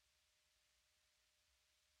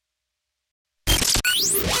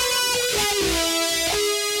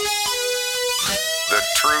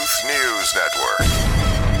Truth News Network.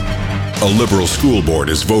 A liberal school board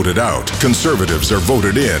is voted out. Conservatives are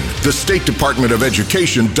voted in. The State Department of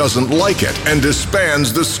Education doesn't like it and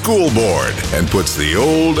disbands the school board and puts the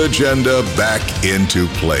old agenda back into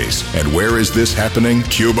place. And where is this happening?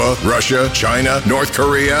 Cuba, Russia, China, North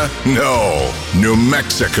Korea? No, New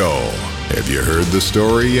Mexico. Have you heard the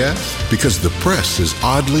story yet? Because the press is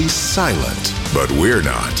oddly silent. But we're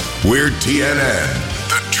not. We're TNN,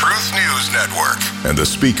 the Truth News Network. And the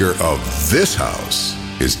Speaker of this House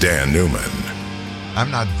is Dan Newman.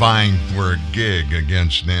 I'm not vying for a gig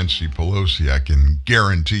against Nancy Pelosi. I can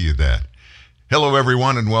guarantee you that. Hello,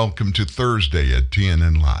 everyone, and welcome to Thursday at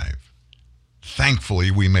TNN Live.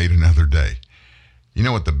 Thankfully, we made another day. You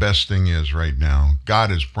know what the best thing is right now?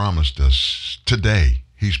 God has promised us today.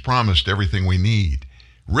 He's promised everything we need,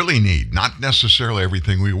 really need, not necessarily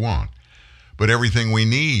everything we want, but everything we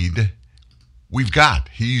need, we've got.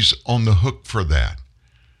 He's on the hook for that.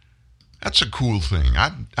 That's a cool thing.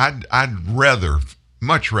 I'd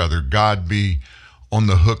much rather God be on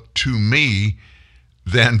the hook to me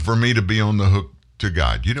than for me to be on the hook to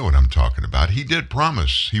God. You know what I'm talking about. He did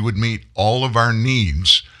promise he would meet all of our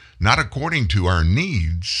needs, not according to our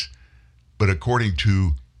needs, but according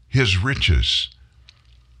to his riches.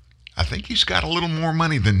 I think he's got a little more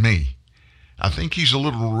money than me. I think he's a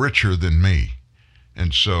little richer than me.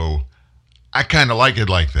 And so I kind of like it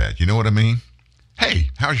like that. You know what I mean?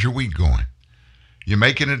 Hey, how's your week going? You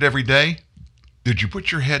making it every day? Did you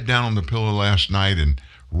put your head down on the pillow last night and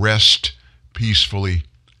rest peacefully?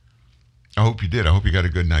 I hope you did. I hope you got a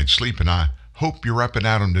good night's sleep. And I hope you're up and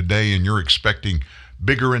at 'em today and you're expecting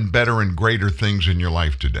bigger and better and greater things in your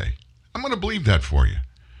life today. I'm going to believe that for you.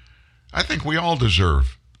 I think we all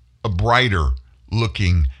deserve a brighter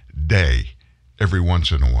looking day every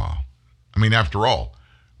once in a while. I mean, after all,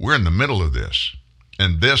 we're in the middle of this.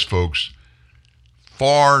 And this, folks,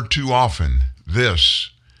 far too often,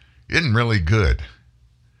 this isn't really good.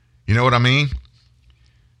 You know what I mean?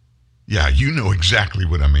 Yeah, you know exactly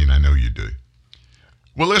what I mean. I know you do.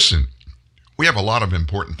 Well, listen, we have a lot of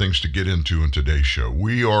important things to get into in today's show.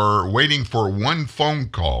 We are waiting for one phone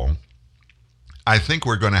call. I think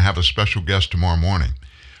we're going to have a special guest tomorrow morning.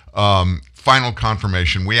 Final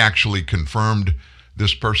confirmation. We actually confirmed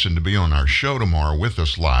this person to be on our show tomorrow with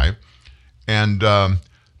us live. And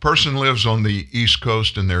person lives on the East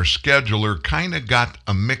Coast, and their scheduler kind of got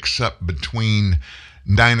a mix-up between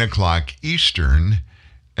 9 o'clock Eastern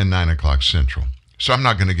and 9 o'clock Central. So I'm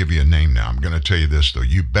not going to give you a name now. I'm going to tell you this, though.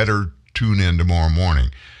 You better tune in tomorrow morning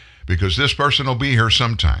because this person will be here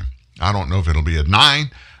sometime. I don't know if it'll be at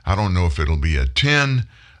 9. I don't know if it'll be at 10.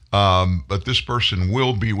 But this person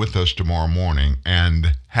will be with us tomorrow morning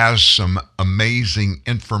and has some amazing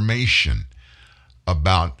information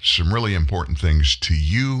about some really important things to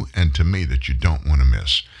you and to me that you don't want to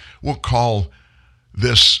miss. We'll call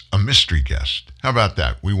this a mystery guest. How about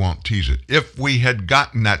that? We won't tease it. If we had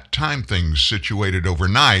gotten that time thing situated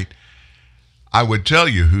overnight, I would tell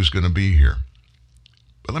you who's going to be here.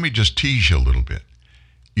 But let me just tease you a little bit.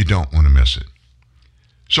 You don't want to miss it.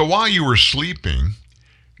 So while you were sleeping,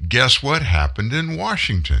 guess what happened in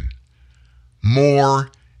Washington?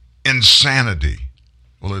 More insanity.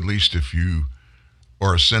 Well, at least if you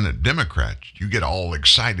are a Senate Democrat, you get all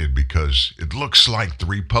excited because it looks like the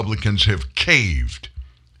Republicans have caved.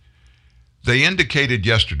 They indicated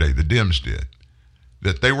yesterday, the Dems did,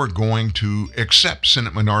 that they were going to accept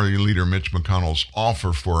Senate Minority Leader Mitch McConnell's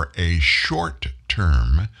offer for a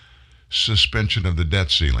short-term suspension of the debt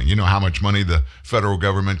ceiling. You know how much money the federal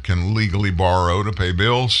government can legally borrow to pay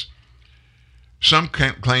bills? Some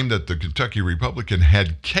claim that the Kentucky Republican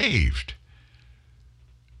had caved.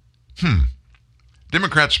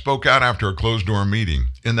 Democrats spoke out after a closed-door meeting.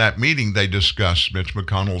 In that meeting, they discussed Mitch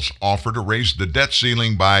McConnell's offer to raise the debt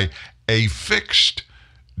ceiling by a fixed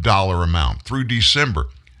dollar amount through December.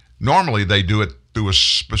 Normally, they do it through a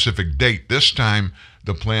specific date. This time,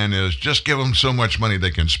 the plan is just give them so much money they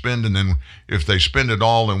can spend, and then if they spend it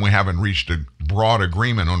all and we haven't reached a broad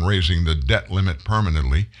agreement on raising the debt limit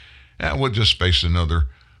permanently, we'll just face another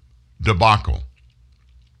debacle.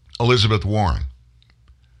 Elizabeth Warren,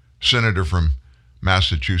 senator from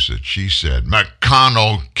Massachusetts, she said,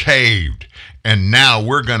 McConnell caved, and now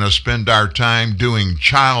we're going to spend our time doing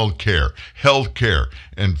child care, health care,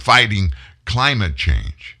 and fighting climate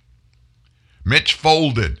change. Mitch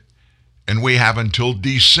folded, and we have until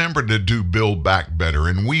December to do Build Back Better,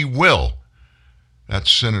 and we will.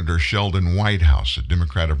 That's Senator Sheldon Whitehouse, a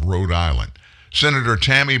Democrat of Rhode Island. Senator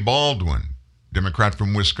Tammy Baldwin, Democrat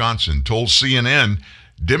from Wisconsin, told CNN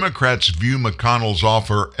Democrats view McConnell's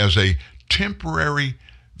offer as a temporary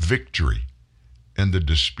victory in the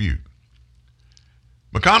dispute.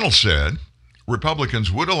 McConnell said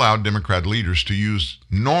Republicans would allow Democrat leaders to use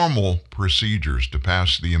normal procedures to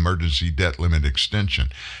pass the emergency debt limit extension.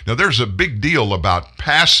 Now, there's a big deal about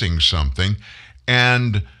passing something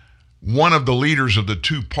and one of the leaders of the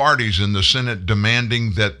two parties in the Senate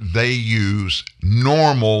demanding that they use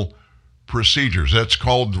normal procedures. That's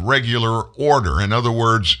called regular order. In other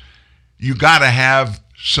words, you got to have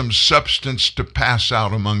some substance to pass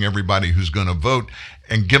out among everybody who's going to vote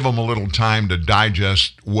and give them a little time to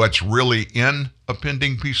digest what's really in a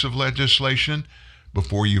pending piece of legislation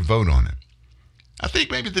before you vote on it. I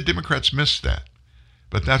think maybe the Democrats missed that,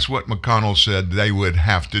 but that's what McConnell said they would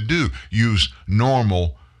have to do, use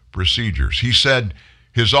normal procedures. He said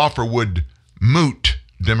his offer would moot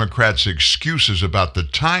Democrats' excuses about the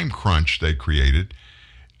time crunch they created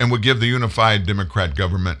and would give the unified Democrat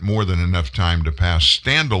government more than enough time to pass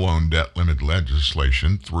standalone debt limit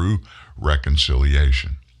legislation through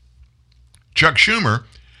reconciliation. Chuck Schumer,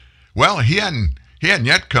 well, he hadn't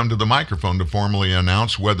yet come to the microphone to formally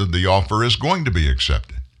announce whether the offer is going to be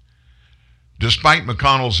accepted. Despite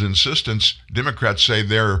McConnell's insistence, Democrats say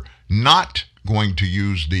they're not going to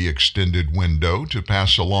use the extended window to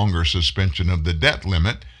pass a longer suspension of the debt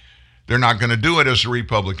limit. They're not going to do it as the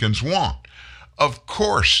Republicans want. Of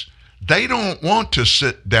course, they don't want to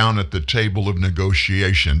sit down at the table of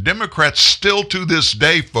negotiation. Democrats still to this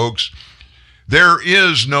day, folks, there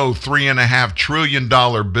is no $3.5 trillion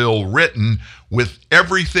bill written with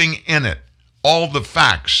everything in it, all the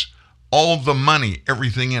facts, all the money,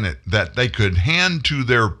 everything in it that they could hand to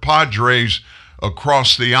their padres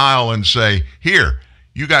across the aisle and say, here,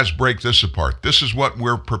 you guys break this apart. This is what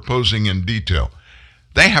we're proposing in detail.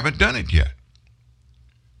 They haven't done it yet.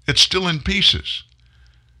 It's still in pieces.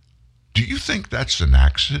 Do you think that's an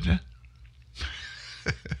accident?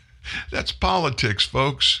 That's politics,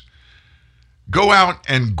 folks. Go out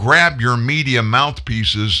and grab your media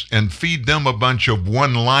mouthpieces and feed them a bunch of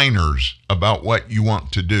one-liners about what you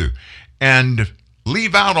want to do. And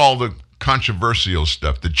leave out all the controversial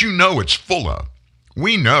stuff that you know it's full of.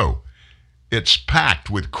 We know it's packed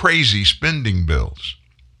with crazy spending bills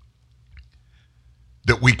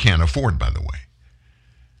that we can't afford, by the way.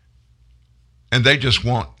 And they just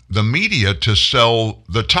want the media to sell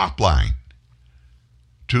the top line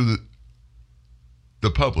to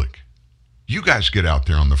the public. You guys get out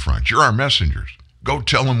there on the front. You're our messengers. Go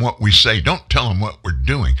tell them what we say. Don't tell them what we're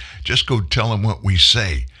doing. Just go tell them what we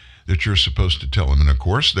say that you're supposed to tell them. And of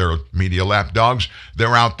course, they're media lapdogs.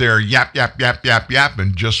 They're out there yap, yap, yap, yap, yap,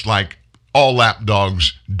 and just like all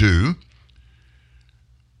lapdogs do.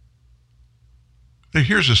 Now,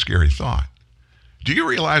 here's a scary thought. Do you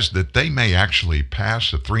realize that they may actually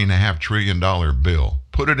pass a $3.5 trillion bill,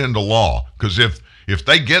 put it into law? Because if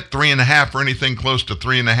they get 3.5 or anything close to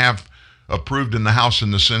 3.5 approved in the House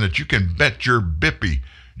and the Senate, you can bet your bippy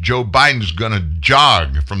Joe Biden's going to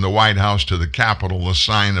jog from the White House to the Capitol to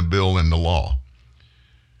sign a bill into law.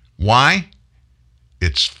 Why?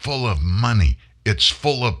 It's full of money. It's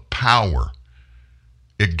full of power.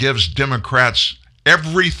 It gives Democrats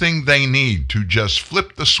everything they need to just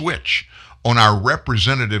flip the switch on our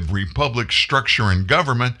representative republic structure and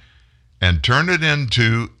government and turn it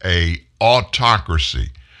into a autocracy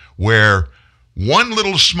where one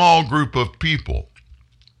little small group of people,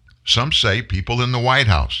 some say people in the White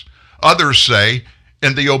House, others say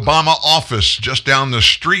in the Obama office just down the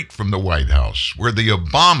street from the White House, where the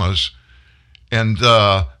Obamas and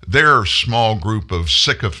their small group of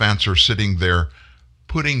sycophants are sitting there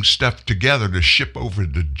putting stuff together to ship over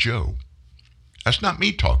to Joe. That's not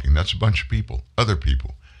me talking. That's a bunch of people, other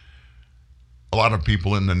people. A lot of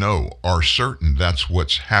people in the know are certain that's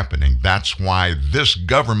what's happening. That's why this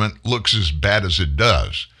government looks as bad as it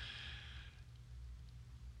does.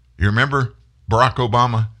 You remember Barack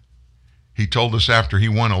Obama? He told us after he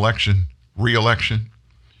won re-election,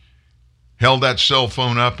 held that cell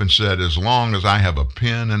phone up and said, as long as I have a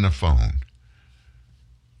pen and a phone,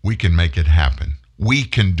 we can make it happen. We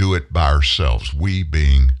can do it by ourselves, we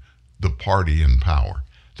being the party in power.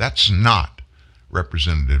 That's not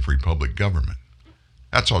representative republic government.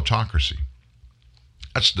 That's autocracy.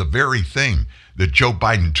 That's the very thing that Joe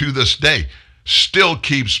Biden, to this day, still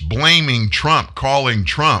keeps blaming Trump, calling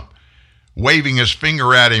Trump, waving his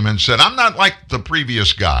finger at him and said, I'm not like the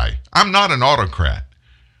previous guy. I'm not an autocrat.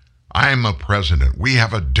 I'm a president. We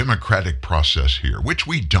have a democratic process here, which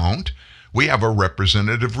we don't. We have a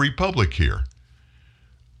representative republic here.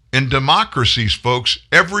 In democracies, folks,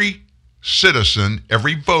 every citizen,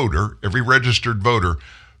 every voter, every registered voter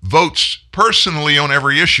votes personally on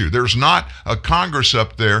every issue. There's not a Congress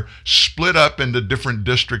up there split up into different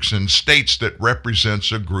districts and states that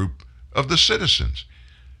represents a group of the citizens.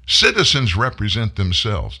 Citizens represent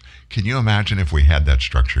themselves. Can you imagine if we had that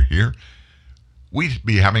structure here? We'd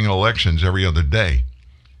be having elections every other day,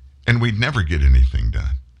 and we'd never get anything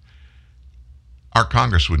done. Our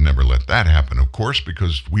Congress would never let that happen, of course,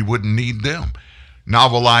 because we wouldn't need them.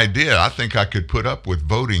 Novel idea. I think I could put up with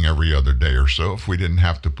voting every other day or so if we didn't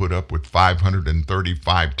have to put up with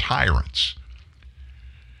 535 tyrants.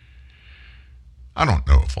 I don't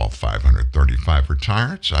know if all 535 are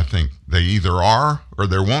tyrants. I think they either are or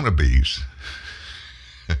they're wannabes.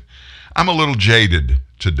 I'm a little jaded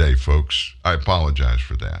today, folks. I apologize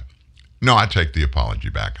for that. No, I take the apology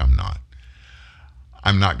back. I'm not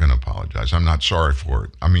going to apologize. I'm not sorry for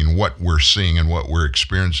it. I mean, what we're seeing and what we're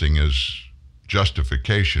experiencing is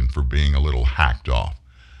justification for being a little hacked off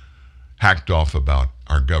about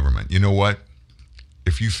our government. You know what?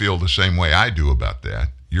 If you feel the same way I do about that,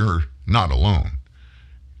 you're not alone.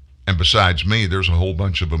 And besides me, there's a whole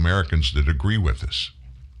bunch of Americans that agree with us.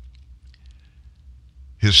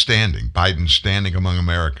 Biden's standing among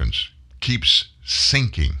Americans, keeps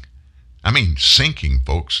sinking. I mean, sinking,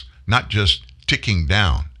 folks, not just ticking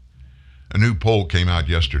down. A new poll came out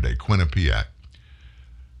yesterday, Quinnipiac.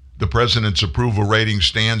 The president's approval rating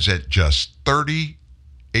stands at just 38%.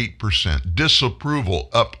 Disapproval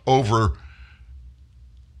up over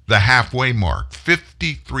the halfway mark.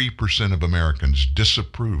 53% of Americans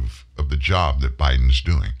disapprove of the job that Biden's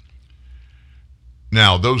doing.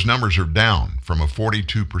 Now, those numbers are down from a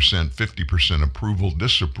 42%, 50%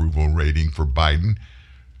 disapproval rating for Biden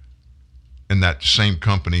in that same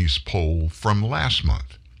company's poll from last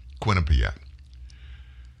month, Quinnipiac.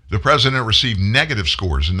 The president received negative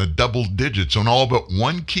scores in the double digits on all but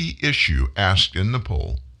one key issue asked in the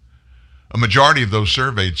poll. A majority of those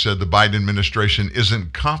surveyed said the Biden administration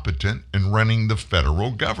isn't competent in running the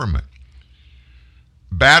federal government.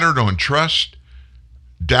 Battered on trust,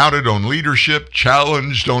 doubted on leadership,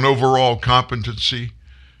 challenged on overall competency.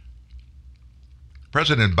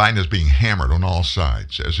 President Biden is being hammered on all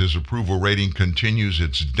sides as his approval rating continues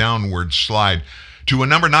its downward slide to a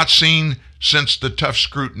number not seen since the tough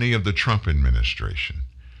scrutiny of the Trump administration.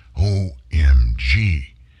 OMG,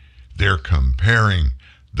 they're comparing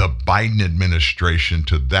the Biden administration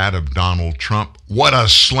to that of Donald Trump. What a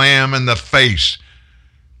slam in the face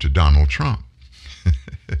to Donald Trump.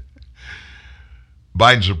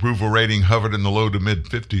 Biden's approval rating hovered in the low to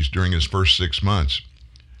mid-50s during his first 6 months.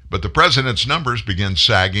 But the president's numbers began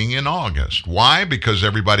sagging in August. Why? Because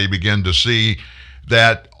everybody began to see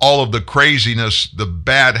that all of the craziness, the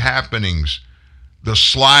bad happenings, the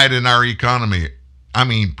slide in our economy,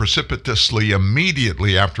 precipitously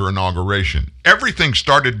immediately after inauguration, everything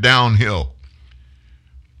started downhill.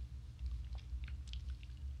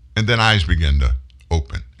 And then eyes began to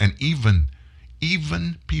open. And even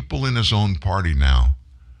people in his own party now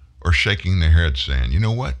are shaking their heads saying, you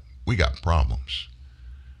know what? We got problems.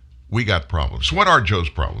 We got problems. What are Joe's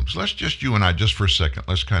problems? Let's just, you and I, just for a second,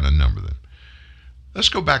 let's kind of number them. Let's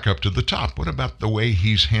go back up to the top. What about the way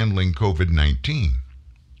he's handling COVID-19?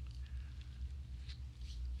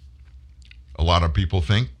 A lot of people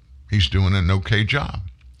think he's doing an okay job.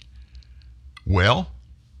 Well,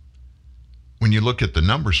 when you look at the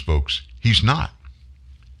numbers, folks, he's not.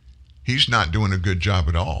 He's not doing a good job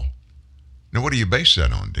at all. Now, what do you base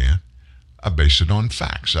that on, Dan? I base it on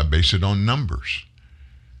facts. I base it on numbers.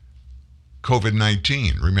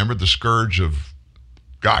 COVID-19, remember the scourge of,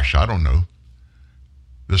 the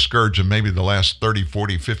scourge of maybe the last 30,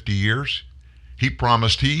 40, 50 years? He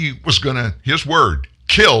promised he was going to, his word,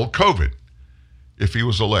 kill COVID if he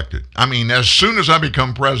was elected. As soon as I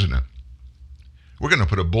become president, we're going to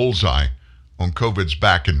put a bullseye on COVID's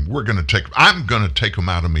back and I'm going to take them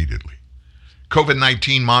out immediately.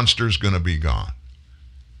 COVID-19 monster is going to be gone.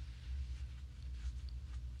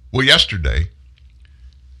 Well, yesterday,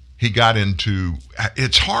 he got into,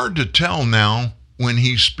 it's hard to tell now when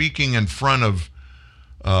he's speaking in front of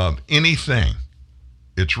anything.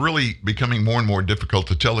 It's really becoming more and more difficult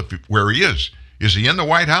to tell where he is. Is he in the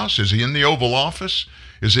White House? Is he in the Oval Office?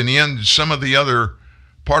 Is he in some of the other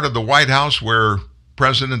part of the White House where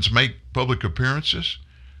presidents make public appearances?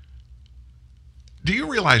 Do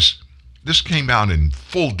you realize this came out in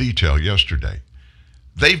full detail yesterday?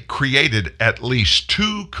 They've created at least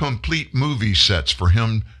 2 complete movie sets for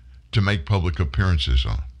him to make public appearances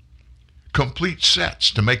on. Complete sets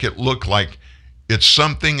to make it look like it's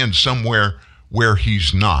something and somewhere where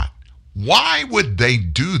he's not. Why would they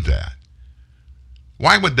do that?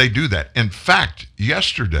 Why would they do that? In fact,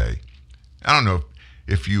 yesterday, I don't know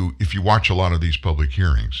if you watch a lot of these public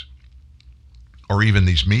hearings or even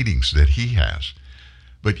these meetings that he has,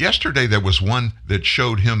 But yesterday there was one that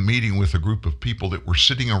showed him meeting with a group of people that were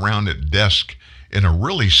sitting around at desk in a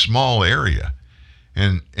really small area.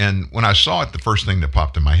 And when I saw it, the first thing that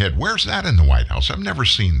popped in my head, where's that in the White House? I've never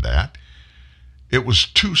seen that. It was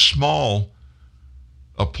too small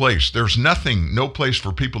a place. There's no place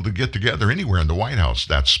for people to get together anywhere in the White House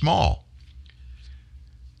that's small.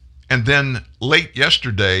 And then late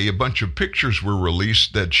yesterday, a bunch of pictures were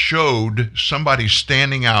released that showed somebody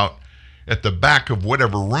standing out at the back of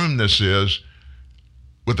whatever room this is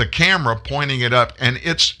with a camera pointing it up, and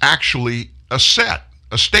it's actually a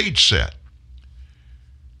stage set.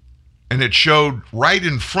 And it showed right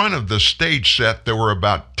in front of the stage set, there were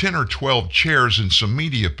about 10 or 12 chairs and some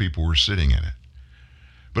media people were sitting in it.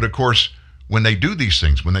 But of course, when they do these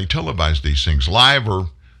things, when they televise these things live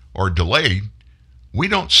or delayed, we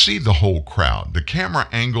don't see the whole crowd. The camera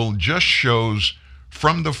angle just shows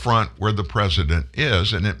from the front where the president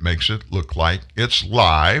is, and it makes it look like it's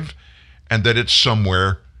live and that it's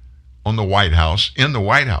somewhere on the White House, in the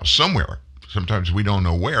White House, somewhere. Sometimes we don't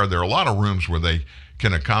know where. There are a lot of rooms where they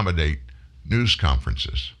can accommodate news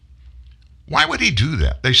conferences. Why would he do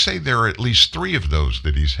that? They say there are at least 3 of those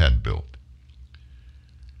that he's had built.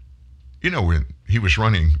 You know, when he was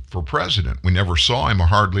running for president, we never saw him or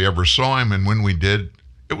hardly ever saw him. And when we did,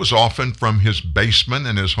 it was often from his basement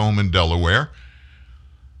in his home in Delaware.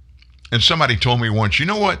 And somebody told me once, you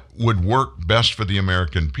know what would work best for the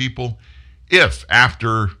American people? If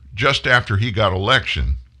just after he got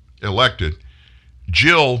elected,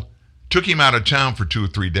 Jill took him out of town for 2 or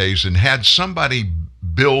 3 days and had somebody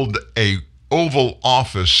build a Oval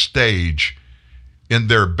Office stage in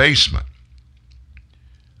their basement.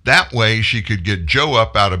 That way she could get Joe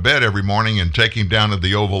up out of bed every morning and take him down to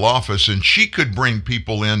the Oval Office, and she could bring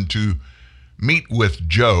people in to meet with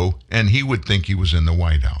Joe, and he would think he was in the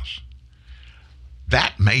White House.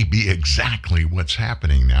 That may be exactly what's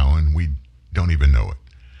happening now, and we don't even know it.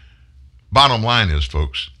 Bottom line is,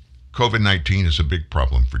 folks, COVID-19 is a big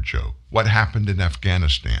problem for Joe. What happened in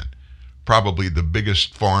Afghanistan? Probably the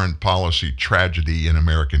biggest foreign policy tragedy in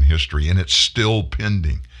American history, and it's still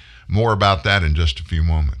pending. More about that in just a few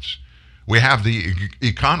moments. We have the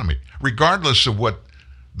economy. Regardless of what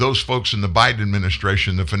those folks in the Biden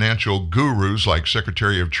administration, the financial gurus like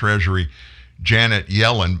Secretary of Treasury Janet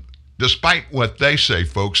Yellen, despite what they say,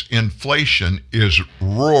 folks, inflation is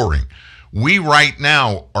roaring. We right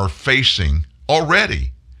now are facing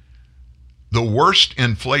already the worst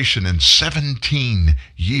inflation in 17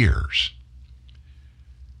 years.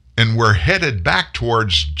 And we're headed back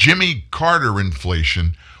towards Jimmy Carter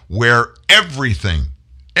inflation, where everything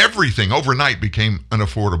overnight became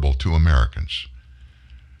unaffordable to Americans.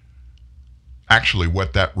 Actually,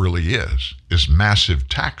 what that really is massive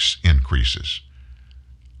tax increases.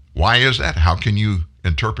 Why is that? How can you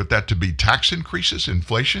interpret that to be tax increases,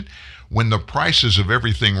 inflation? When the prices of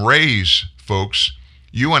everything raise, folks,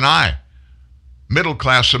 you and I,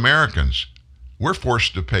 middle-class Americans, we're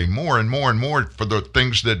forced to pay more and more and more for the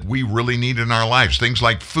things that we really need in our lives. Things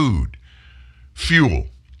like food, fuel,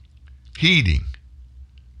 heating,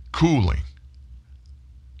 cooling.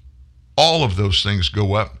 All of those things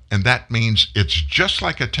go up, and that means it's just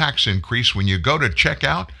like a tax increase when you go to check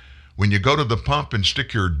out, when you go to the pump and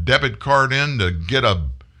stick your debit card in to get a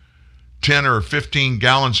 10 or 15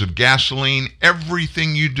 gallons of gasoline,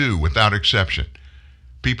 everything you do without exception.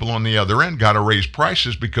 People on the other end got to raise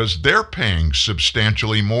prices because they're paying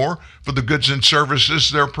substantially more for the goods and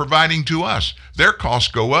services they're providing to us. Their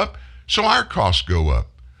costs go up, so our costs go up.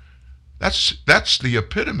 That's the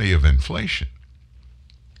epitome of inflation.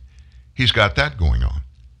 He's got that going on.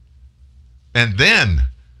 And then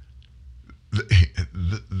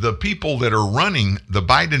the people that are running the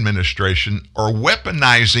Biden administration are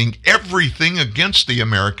weaponizing everything against the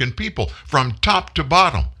American people from top to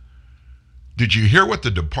bottom. Did you hear what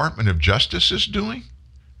the Department of Justice is doing?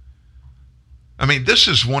 I mean, this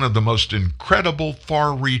is one of the most incredible,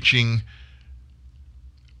 far-reaching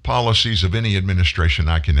policies of any administration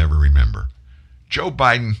I can ever remember. Joe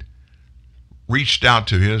Biden reached out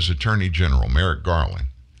to his Attorney General, Merrick Garland,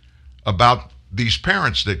 about these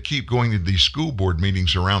parents that keep going to these school board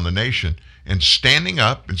meetings around the nation and standing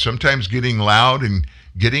up and sometimes getting loud and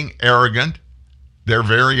getting arrogant. They're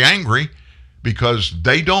very angry because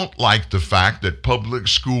they don't like the fact that public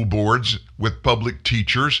school boards with public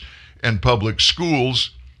teachers and public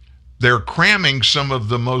schools, they're cramming some of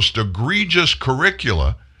the most egregious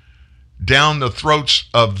curricula down the throats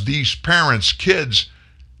of these parents' kids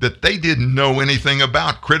that they didn't know anything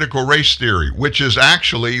about. Critical race theory, which is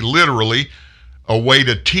actually literally a way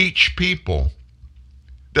to teach people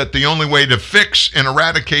that the only way to fix and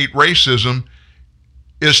eradicate racism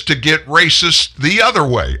is to get racist the other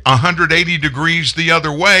way, 180 degrees the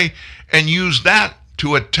other way, and use that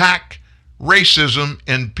to attack racism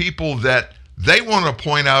in people that they want to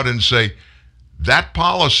point out and say, that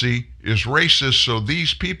policy is racist, so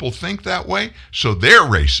these people think that way, so they're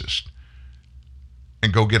racist.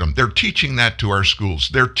 And go get them. They're teaching that to our schools.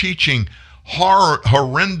 They're teaching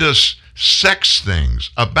horrendous sex things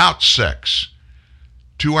about sex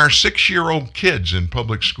to our 6-year-old kids in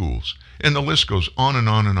public schools. And the list goes on and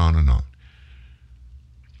on and on and on.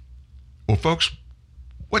 Well, folks,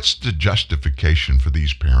 what's the justification for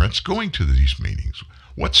these parents going to these meetings?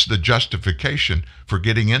 What's the justification for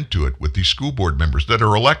getting into it with these school board members that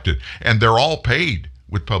are elected? And they're all paid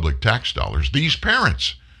with public tax dollars. These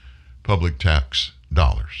parents, public tax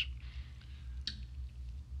dollars.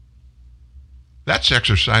 That's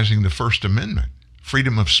exercising the First Amendment,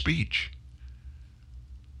 freedom of speech.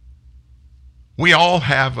 We all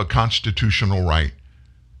have a constitutional right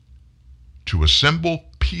to assemble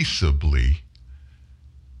peaceably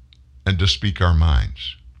and to speak our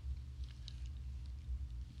minds.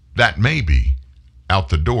 That may be out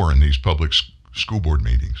the door in these public school board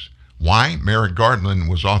meetings. Why? Merrick Garland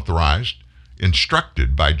was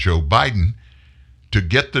instructed by Joe Biden to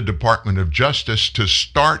get the Department of Justice to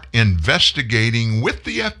start investigating with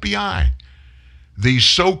the FBI these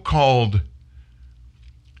so-called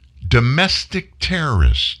domestic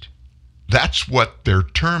terrorists. That's what they're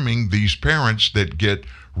terming these parents that get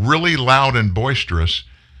really loud and boisterous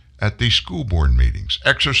at these school board meetings,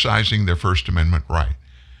 exercising their First Amendment right.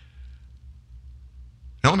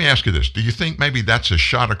 Now, let me ask you this. Do you think maybe that's a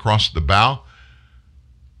shot across the bow?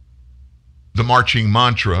 The marching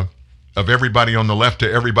mantra of everybody on the left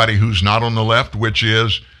to everybody who's not on the left, which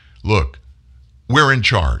is, look, we're in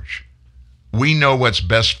charge. We know what's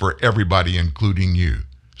best for everybody, including you.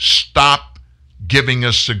 Stop giving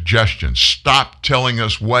us suggestions. Stop telling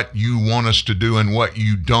us what you want us to do and what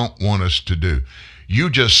you don't want us to do. You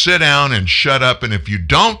just sit down and shut up, and if you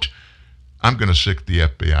don't, I'm going to sic the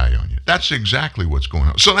FBI on you. That's exactly what's going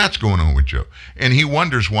on. So that's going on with Joe. And he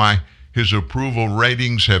wonders why his approval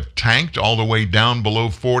ratings have tanked all the way down below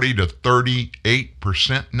 40 to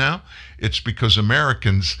 38% now. It's because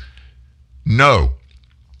Americans know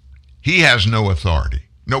he has no authority,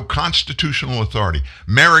 no constitutional authority.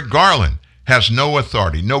 Merrick Garland has no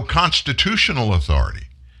authority, no constitutional authority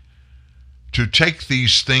to take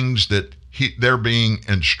these things that they're being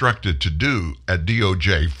instructed to do at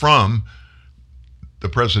DOJ from the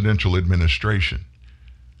presidential administration.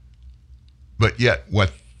 But yet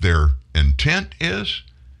what their intent is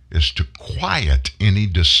to quiet any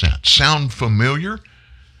dissent. Sound familiar?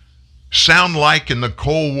 Sound like in the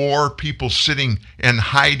Cold War, people sitting and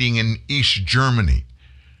hiding in East Germany,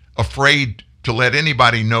 afraid to let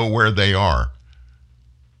anybody know where they are.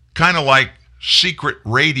 Kind of like secret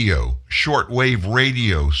radio, shortwave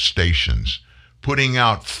radio stations putting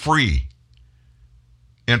out free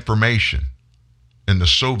information, and the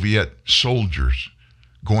Soviet soldiers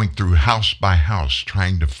going through house by house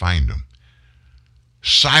trying to find them.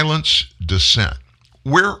 Silence dissent.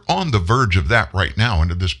 We're on the verge of that right now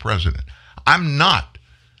under this president. I'm not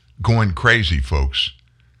going crazy, folks.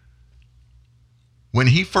 When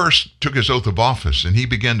he first took his oath of office and he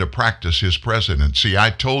began to practice his presidency,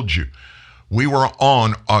 I told you, we were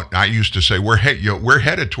on, I used to say, we're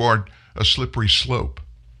headed toward a slippery slope.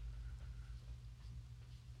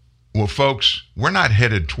 Well, folks, we're not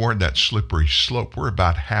headed toward that slippery slope. We're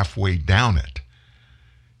about halfway down it,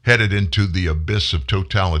 headed into the abyss of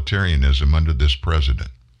totalitarianism under this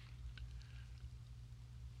president.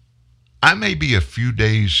 I may be a few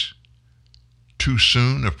days too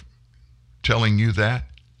soon of telling you that,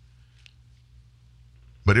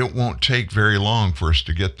 but it won't take very long for us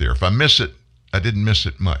to get there. If I miss it, I didn't miss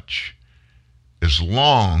it much, as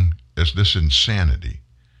long as this insanity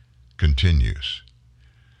continues.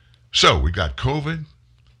 So we got COVID,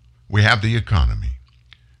 we have the economy,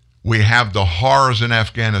 we have the horrors in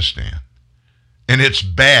Afghanistan, and it's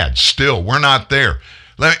bad still. We're not there.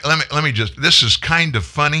 Let me just, this is kind of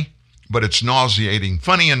funny, but it's nauseating,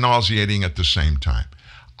 funny and nauseating at the same time.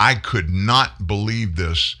 I could not believe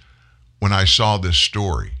this when I saw this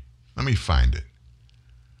story. Let me find it.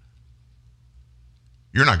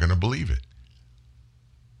 You're not going to believe it.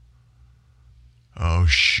 Oh,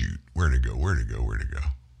 shoot. Where'd it go?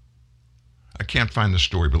 I can't find the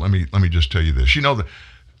story, but let me just tell you this. You know,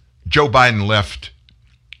 Joe Biden left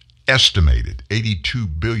estimated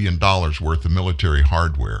 $82 billion worth of military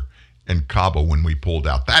hardware in Kabul when we pulled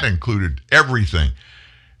out. That included everything.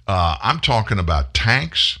 I'm talking about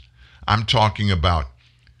tanks. I'm talking about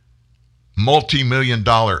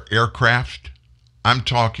multi-million-dollar aircraft. I'm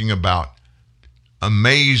talking about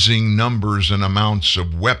amazing numbers and amounts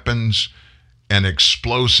of weapons and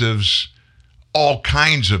explosives, all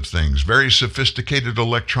kinds of things, very sophisticated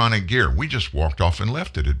electronic gear. We just walked off and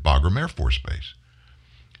left it at Bagram Air Force Base.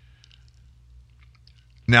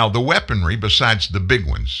 Now, the weaponry, besides the big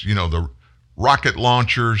ones, the rocket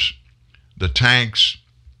launchers, the tanks,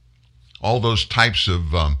 all those types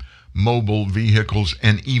of mobile vehicles,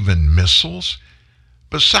 and even missiles,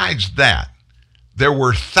 besides that, there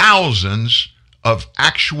were thousands of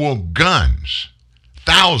actual guns.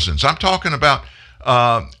 Thousands. I'm talking about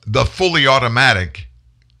the fully automatic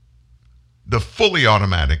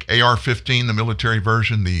AR-15, the military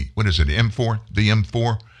version, M4? The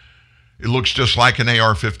M4. It looks just like an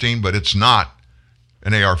AR-15, but it's not.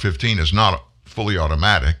 An AR-15 is not fully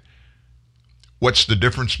automatic. What's the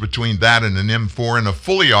difference between that and an M4 and a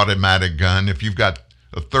fully automatic gun? If you've got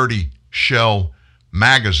a 30 shell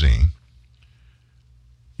magazine,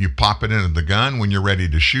 you pop it into the gun. When you're ready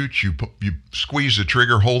to shoot, you squeeze the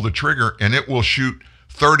trigger, hold the trigger, and it will shoot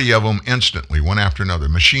 30 of them instantly, one after another,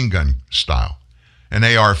 machine gun style. An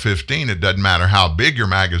AR-15, it doesn't matter how big your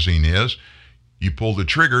magazine is. You pull the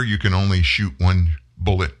trigger, you can only shoot one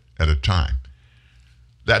bullet at a time.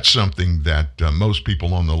 That's something that most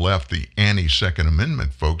people on the left, the anti-Second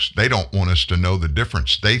Amendment folks, they don't want us to know the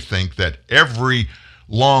difference. They think that every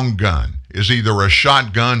long gun is either a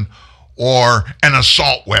shotgun or an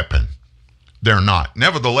assault weapon. They're not.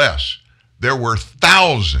 Nevertheless, there were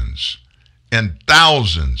thousands and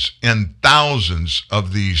thousands and thousands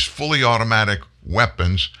of these fully automatic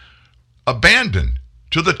weapons abandoned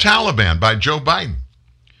to the Taliban by Joe Biden.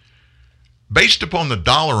 Based upon the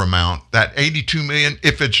dollar amount, that 82 million,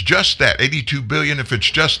 if it's just that, 82 billion, if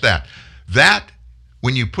it's just that,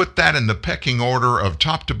 when you put that in the pecking order of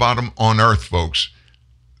top to bottom on earth, folks,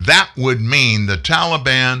 that would mean the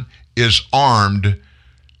Taliban is armed,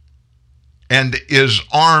 and is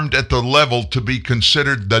armed at the level to be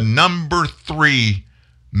considered the number 3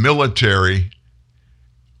 military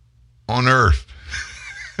on earth.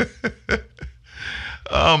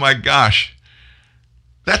 Oh my gosh.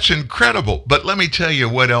 That's incredible. But let me tell you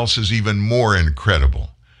what else is even more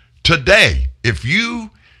incredible. Today, if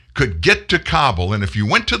you could get to Kabul, and if you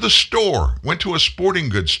went to the store, went to a sporting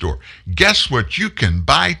goods store, guess what you can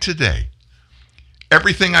buy today?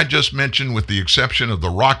 Everything I just mentioned, with the exception of the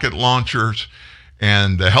rocket launchers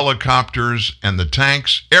and the helicopters and the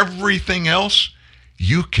tanks, everything else,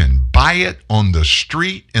 you can buy it on the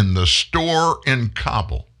street in the store in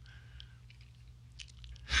Kabul.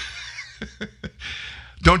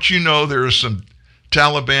 Don't you know there are some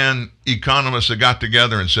Taliban economists that got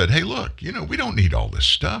together and said, hey, look, we don't need all this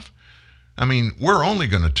stuff. I mean, we're only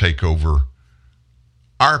going to take over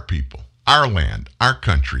our people, our land, our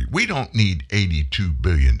country. We don't need 82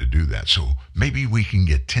 billion to do that. So maybe we can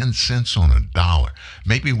get 10 cents on a dollar.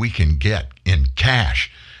 Maybe we can get in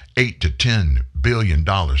cash $8 to $10 billion.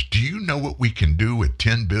 Do you know what we can do with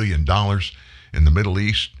 $10 billion in the Middle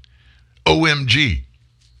East? OMG.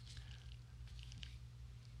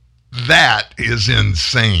 That is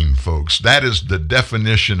insane, folks. That is the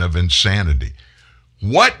definition of insanity.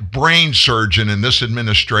 What brain surgeon in this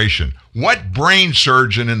administration, what brain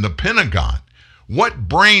surgeon in the Pentagon, what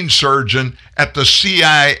brain surgeon at the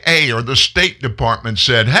CIA or the State Department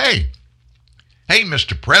said, hey,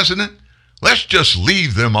 Mr. President, let's just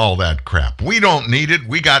leave them all that crap. We don't need it.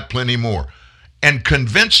 We got plenty more. And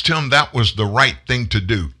convinced him that was the right thing to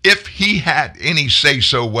do, if he had any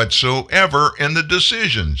say-so whatsoever in the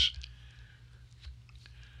decisions.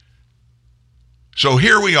 So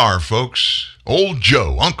here we are, folks. Old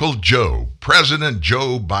Joe, Uncle Joe, President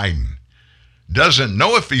Joe Biden, doesn't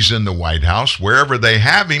know if he's in the White House. Wherever they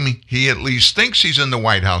have him, he at least thinks he's in the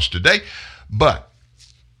White House today. But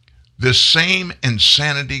this same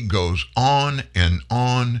insanity goes on and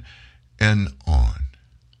on and on.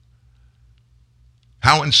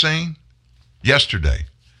 How insane? Yesterday,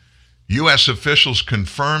 U.S. officials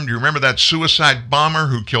confirmed, you remember that suicide bomber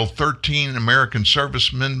who killed 13 American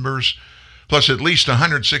service members, plus at least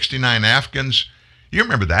 169 Afghans? You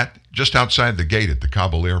remember that, just outside the gate at the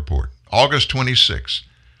Kabul airport. August 26,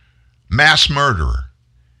 mass murderer.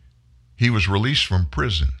 He was released from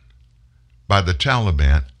prison by the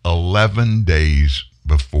Taliban 11 days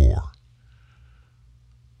before.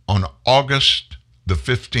 On August the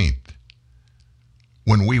 15th,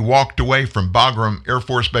 when we walked away from Bagram Air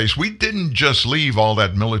Force Base, we didn't just leave all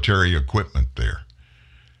that military equipment there.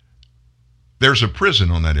 There's a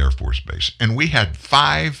prison on that Air Force Base, and we had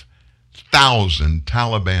 5,000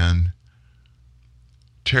 Taliban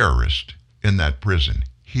terrorists in that prison.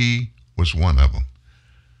 He was one of them.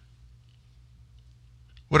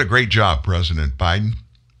 What a great job, President Biden.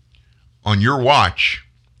 on your watch,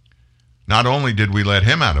 not only did we let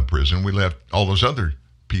him out of prison, we let all those other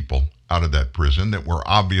people out of that prison that were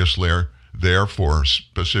obviously there for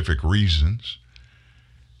specific reasons.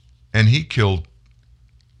 And he killed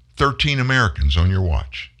 13 Americans on your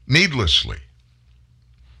watch, needlessly.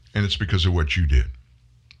 And it's because of what you did.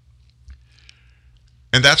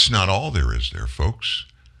 And that's not all there is there, folks.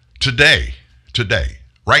 Today,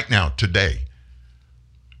 right now, today,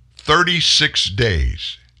 36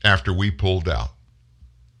 days after we pulled out.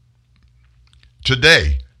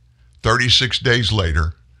 Today, 36 days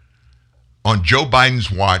later, on Joe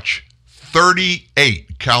Biden's watch,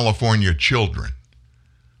 38 California children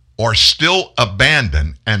are still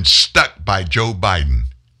abandoned and stuck by Joe Biden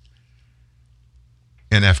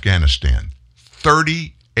in Afghanistan.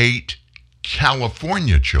 38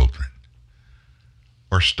 California children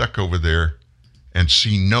are stuck over there and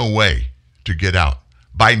see no way to get out.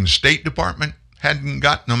 Biden's State Department hadn't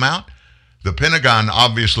gotten them out. The Pentagon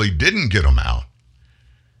obviously didn't get them out.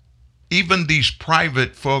 Even these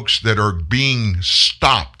private folks that are being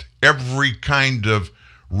stopped, every kind of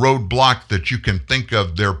roadblock that you can think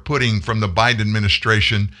of, they're putting from the Biden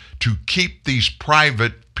administration to keep these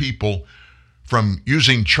private people from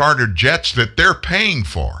using chartered jets that they're paying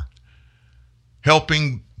for,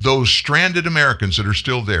 helping those stranded Americans that are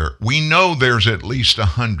still there. We know there's at least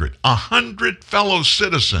 100 fellow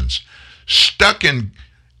citizens stuck in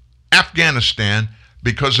Afghanistan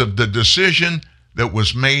because of the decision that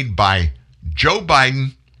was made by Joe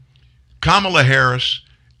Biden, Kamala Harris,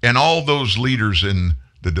 and all those leaders in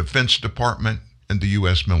the Defense Department and the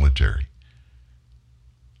U.S. military.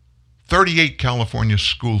 38 California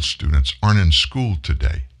school students aren't in school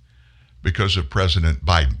today because of President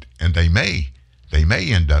Biden, and they may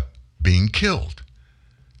end up being killed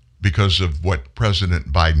because of what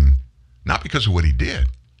President Biden, not because of what he did,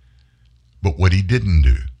 but what he didn't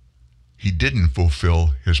do. He didn't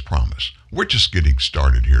fulfill his promise. We're just getting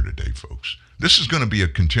started here today, folks. This is going to be a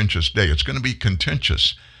contentious day. It's going to be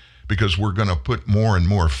contentious because we're going to put more and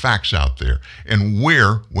more facts out there. And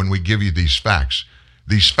when we give you these facts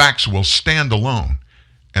will stand alone,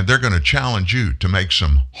 and they're going to challenge you to make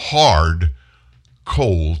some hard,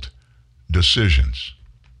 cold decisions.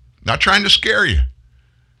 Not trying to scare you.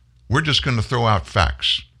 We're just going to throw out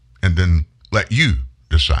facts and then let you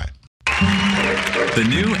decide. The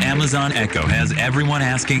new Amazon Echo has everyone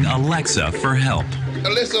asking Alexa for help.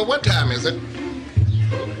 Alexa, what time is it?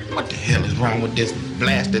 What the hell is wrong with this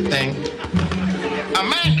blasted thing?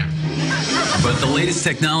 Amanda! But the latest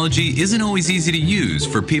technology isn't always easy to use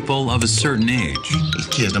for people of a certain age. These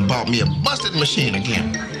kids done bought me a busted machine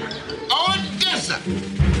again. Odessa!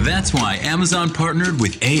 That's why Amazon partnered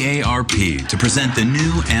with AARP to present the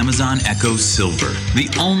new Amazon Echo Silver, the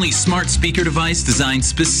only smart speaker device designed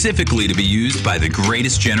specifically to be used by the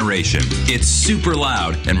greatest generation. It's super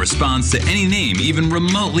loud and responds to any name even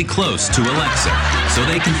remotely close to Alexa, so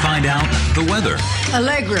they can find out the weather.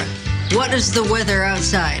 Allegra, what is the weather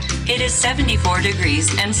outside? It is 74 degrees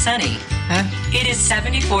and sunny. Huh? It is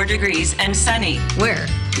 74 degrees and sunny. Where?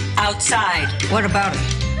 Outside. What about it?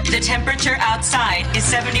 The temperature outside is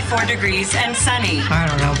 74 degrees and sunny. I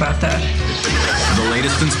don't know about that. The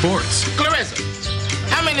latest in sports. Clarissa,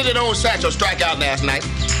 how many did old Satchel strike out last night?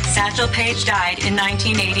 Satchel Paige died in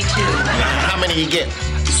 1982. How many he get?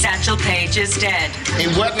 Satchel Paige is dead. He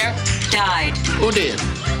what now? Died. Who did?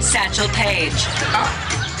 Satchel Paige.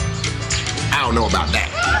 I don't know about that.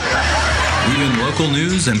 Even local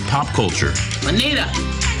news and pop culture. Anita,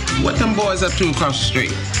 what them boys up to across the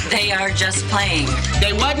street? They are just playing.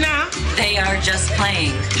 They what now? They are just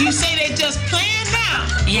playing. You say they just playing now?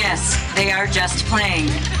 Yes, they are just playing.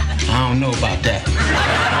 I don't know about that.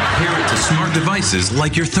 Pair it to smart devices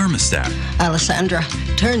like your thermostat. Alessandra,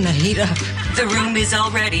 turn the heat up. The room is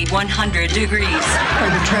already 100 degrees. Are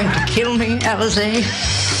you trying to kill me,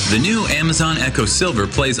 Alize? The new Amazon Echo Silver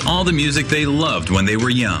plays all the music they loved when they were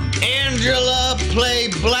young. Angela, play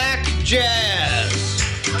black jazz.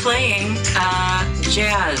 Playing,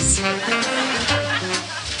 jazz.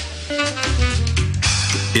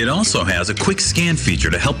 It also has a quick scan feature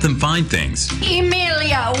to help them find things.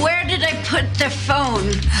 Emilia, where did I put the phone?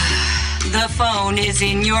 The phone is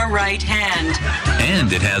in your right hand.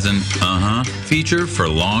 And it has an feature for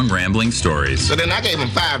long rambling stories. So then I gave him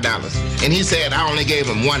 $5, and he said I only gave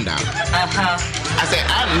him $1. I said,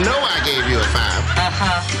 I know I gave you a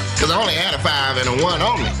 $5. Because I only had a $5 and a 1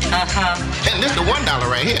 on me. And this is the $1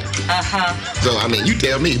 right here. So, I mean, you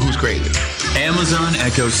tell me who's crazy. Amazon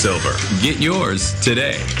Echo Silver. Get yours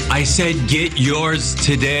today. I said get yours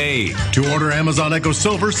today. To order Amazon Echo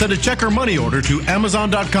Silver, send a check or money order to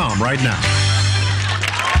Amazon.com right now.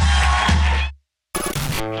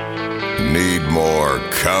 Need more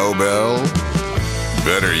cowbell?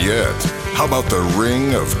 Better yet, how about the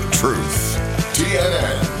ring of truth?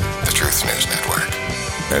 TNN, the Truth News Network,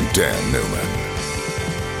 and Dan Newman.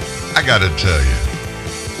 I got to tell you,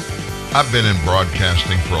 I've been in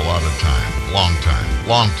broadcasting for a lot of time, long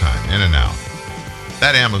time, in and out.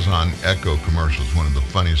 That Amazon Echo commercial is one of the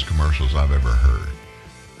funniest commercials I've ever heard.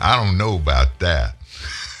 I don't know about that.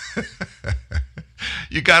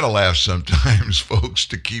 You got to laugh sometimes, folks,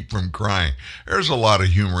 to keep from crying. There's a lot of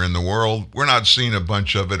humor in the world. We're not seeing a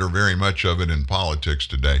bunch of it or very much of it in politics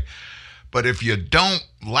today. But if you don't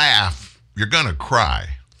laugh, you're going to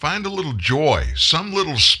cry. Find a little joy, some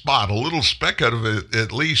little spot, a little speck out of it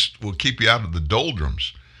at least will keep you out of the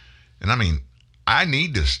doldrums. And I mean, I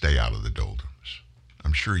need to stay out of the doldrums.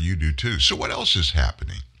 I'm sure you do too. So what else is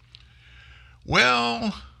happening?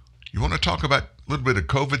 Well, you want to talk about a little bit of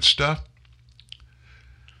COVID stuff?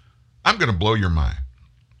 I'm going to blow your mind.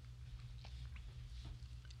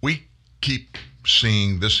 We keep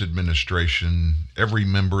seeing this administration, every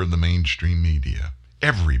member of the mainstream media,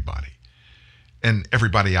 everybody, and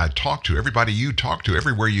everybody I talk to, everybody you talk to,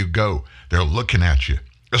 everywhere you go, they're looking at you,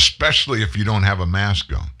 especially if you don't have a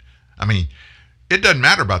mask on. I mean, it doesn't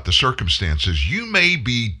matter about the circumstances. You may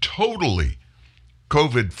be totally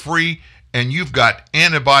COVID-free and you've got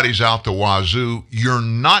antibodies out the wazoo. You're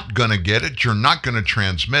not going to get it. You're not going to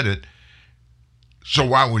transmit it. So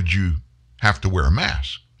why would you have to wear a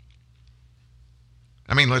mask?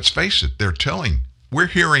 I mean, let's face it. We're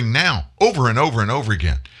hearing now over and over and over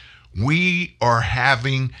again. We are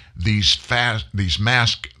having these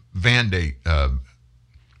mask mandates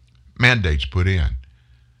put in.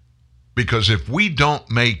 Because if we don't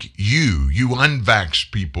make you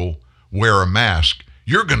unvaxxed people, wear a mask,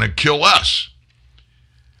 you're going to kill us.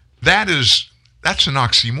 That's an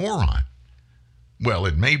oxymoron. Well,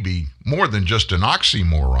 it may be more than just an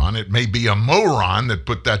oxymoron. It may be a moron that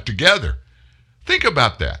put that together. Think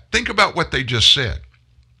about that. Think about what they just said.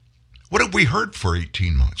 What have we heard for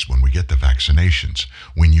 18 months when we get the vaccinations?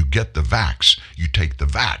 When you get the vax, you take the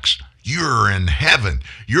vax, you're in heaven.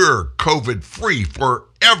 You're COVID-free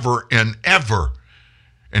forever and ever.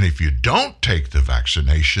 And if you don't take the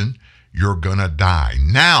vaccination, you're going to die.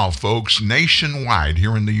 Now, folks, nationwide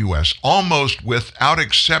here in the U.S., almost without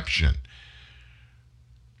exception,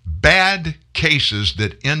 bad cases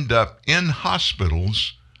that end up in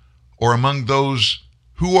hospitals or among those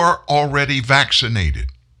who are already vaccinated.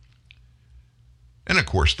 And of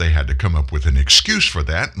course, they had to come up with an excuse for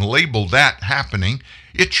that and label that happening.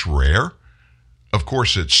 It's rare. Of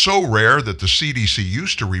course, it's so rare that the CDC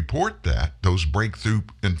used to report that, those breakthrough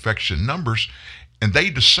infection numbers, and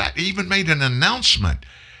they even made an announcement.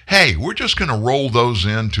 Hey, we're just going to roll those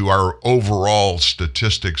into our overall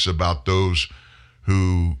statistics about those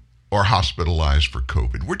who are hospitalized for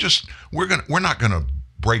COVID. We're not going to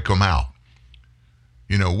break them out.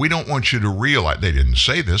 You know, we don't want you to realize, they didn't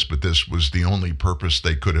say this, but this was the only purpose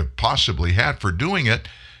they could have possibly had for doing it.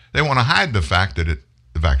 They want to hide the fact that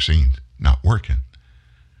the vaccine's not working.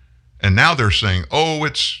 And now they're saying, oh,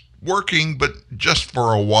 it's working, but just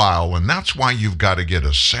for a while. And that's why you've got to get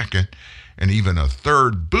a second and even a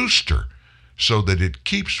third booster so that it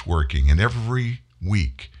keeps working. And every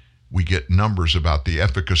week we get numbers about the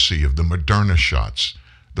efficacy of the Moderna shots,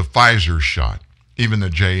 the Pfizer shot, even the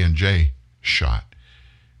J&J shot.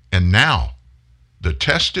 And now the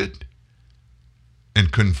tested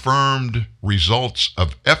and confirmed results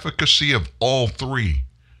of efficacy of all three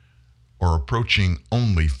are approaching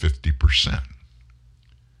only 50%.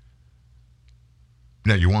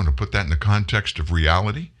 Now, you want to put that in the context of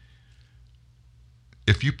reality?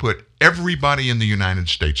 If you put everybody in the United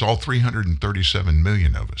States, all 337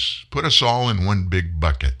 million of us, put us all in one big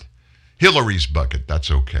bucket. Hillary's bucket,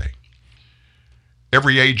 that's okay.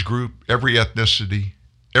 Every age group, every ethnicity,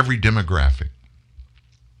 every demographic,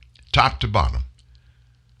 top to bottom.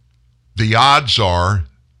 The odds are,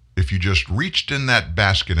 if you just reached in that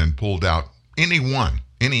basket and pulled out any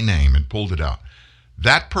name and pulled it out,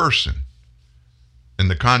 that person, in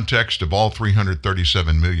the context of all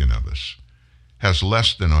 337 million of us, has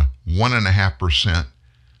less than a 1.5%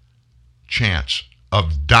 chance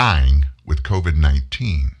of dying with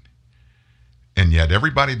COVID-19. And yet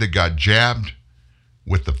everybody that got jabbed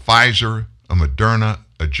with the Pfizer, a Moderna,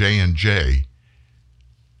 a J&J,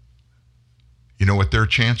 you know what their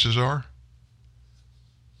chances are?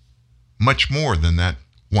 Much more than that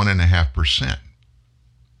 1.5%.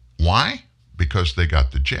 Why? Because they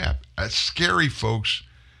got the jab. That's scary, folks.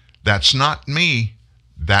 That's not me.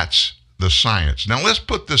 That's the science. Now let's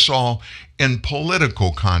put this all in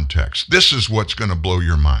political context. This is what's going to blow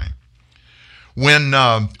your mind. When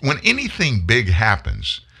anything big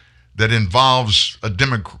happens that involves a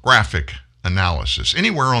demographic analysis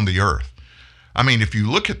anywhere on the earth. I mean, if you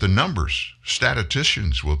look at the numbers,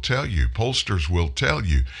 statisticians will tell you, pollsters will tell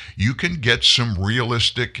you, you can get some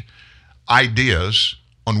realistic ideas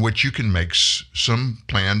on which you can make some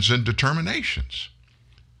plans and determinations.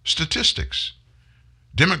 Statistics,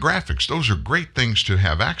 demographics, those are great things to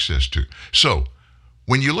have access to. So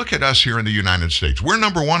when you look at us here in the United States, we're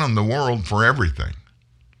number one in the world for everything.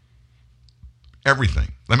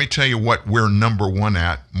 Everything. Let me tell you what we're number one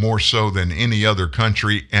at, more so than any other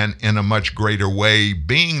country, and in a much greater way,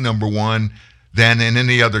 being number one than in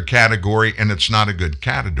any other category, and it's not a good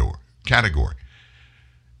category.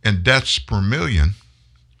 And deaths per million,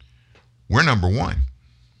 we're number one.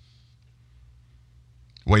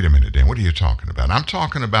 Wait a minute, Dan, what are you talking about? I'm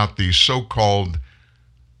talking about the so-called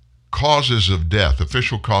causes of death,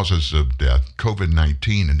 official causes of death,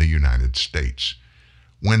 COVID-19 in the United States.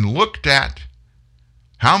 When looked at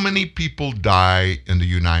how many people die in the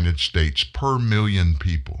United States per million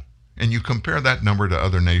people, and you compare that number to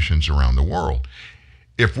other nations around the world,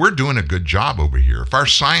 if we're doing a good job over here, if our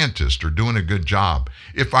scientists are doing a good job,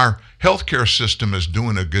 if our healthcare system is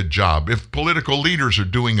doing a good job, if political leaders are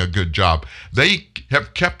doing a good job, they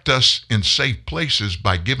have kept us in safe places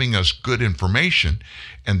by giving us good information,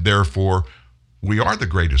 and therefore we are the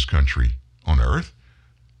greatest country on earth,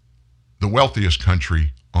 the wealthiest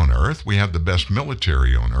country on earth. We have the best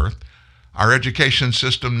military on earth. Our education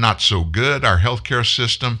system, not so good. Our healthcare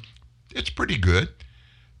system, it's pretty good,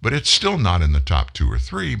 but it's still not in the top 2 or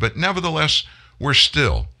 3. But nevertheless, we're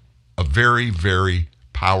still a very, very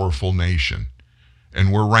powerful nation,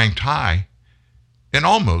 and we're ranked high in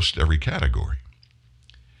almost every category.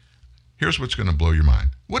 Here's what's going to blow your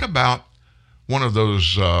mind. What about one of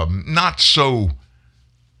those not so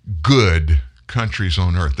good countries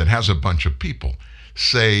on earth that has a bunch of people?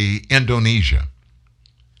 Say Indonesia.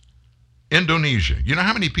 Indonesia. You know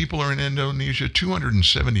how many people are in Indonesia?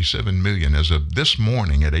 277 million as of this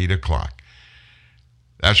morning at 8 o'clock.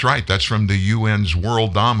 That's right. That's from the UN's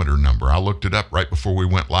Worldometer number. I looked it up right before we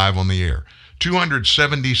went live on the air.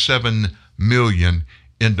 277 million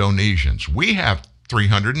Indonesians. We have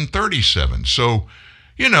 337. So,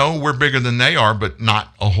 you know, we're bigger than they are, but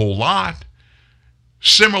not a whole lot.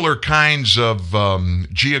 Similar kinds of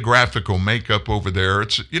geographical makeup over there.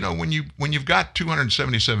 It's, you know, when you've got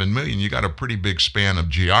 277 million, you got a pretty big span of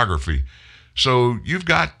geography. So you've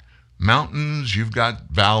got mountains, you've got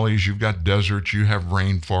valleys, you've got deserts, you have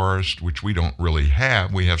rainforest, which we don't really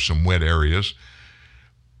have. We have some wet areas.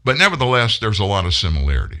 But nevertheless, there's a lot of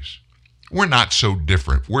similarities. We're not so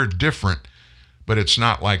different. We're different, but it's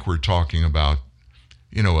not like we're talking about,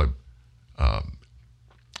 you know, an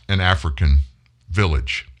African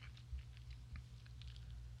village.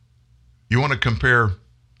 You want to compare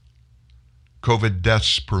COVID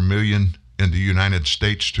deaths per million in the United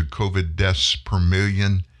States to COVID deaths per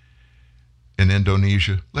million in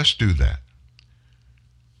Indonesia? Let's do that.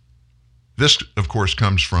 This, of course,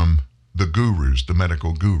 comes from the gurus, the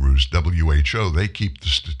medical gurus, WHO. They keep the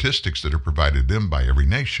statistics that are provided them by every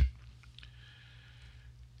nation.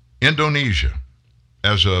 Indonesia,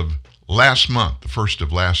 as of last month, the 1st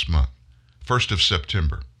of last month, 1st of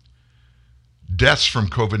September, deaths from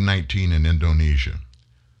COVID-19 in Indonesia,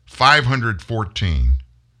 514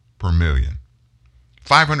 per million.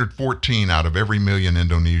 514 out of every million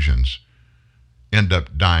Indonesians end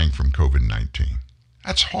up dying from COVID-19.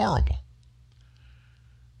 That's horrible.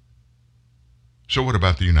 So what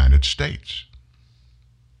about the United States?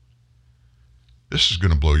 This is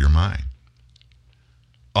going to blow your mind.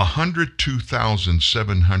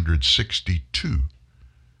 102,762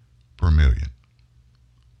 per million.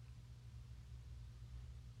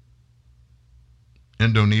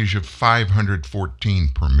 Indonesia, 514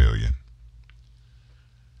 per million.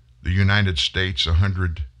 The United States,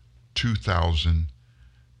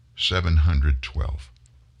 102,712.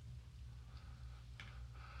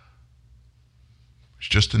 It's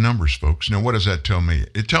just the numbers, folks. Now, what does that tell me?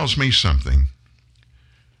 It tells me something.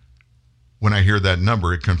 When I hear that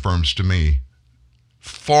number, it confirms to me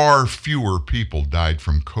far fewer people died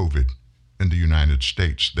from COVID in the United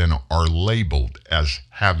States than are labeled as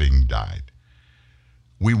having died.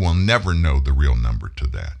 We will never know the real number to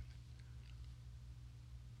that.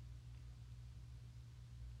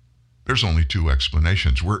 There's only two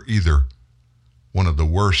explanations. We're either one of the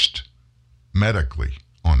worst medically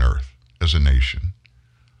on earth as a nation,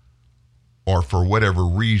 or for whatever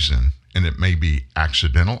reason, and it may be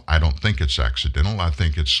accidental. I don't think it's accidental. I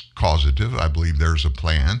think it's causative. I believe there's a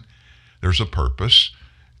plan, there's a purpose,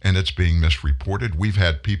 and it's being misreported. We've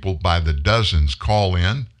had people by the dozens call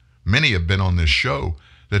in. Many have been on this show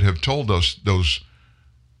that have told us those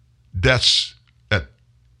deaths at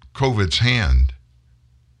COVID's hand,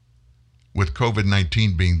 with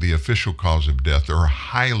COVID-19 being the official cause of death, are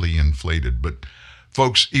highly inflated. But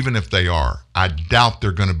folks, even if they are, I doubt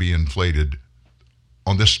they're going to be inflated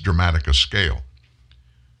on this dramatic a scale.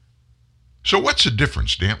 So what's the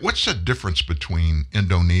difference, Dan? What's the difference between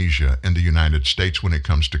Indonesia and the United States when it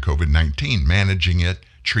comes to COVID-19, managing it,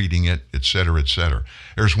 treating it, et cetera, et cetera?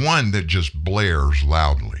 There's one that just blares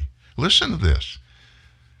loudly. Listen to this.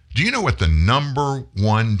 Do you know what the number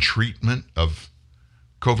one treatment of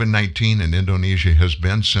COVID-19 in Indonesia has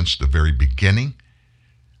been since the very beginning?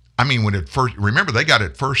 I mean, when it first, remember, they got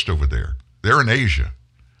it first over there. They're in Asia,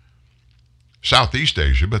 Southeast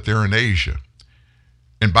Asia, but they're in Asia.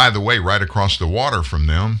 And by the way, right across the water from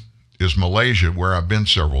them is Malaysia, where I've been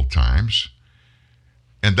several times.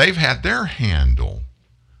 And they've had their handle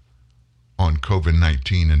on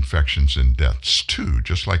COVID-19 infections and deaths too,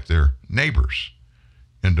 just like their neighbors,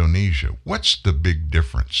 Indonesia. What's the big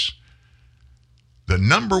difference? The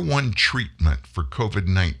number one treatment for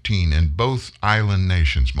COVID-19 in both island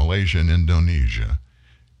nations, Malaysia and Indonesia,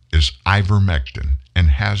 is ivermectin, and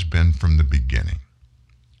has been from the beginning.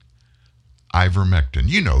 Ivermectin.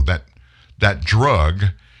 You know, that drug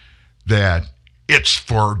that it's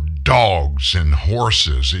for dogs and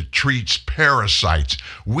horses. It treats parasites.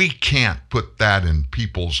 We can't put that in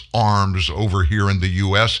people's arms over here in the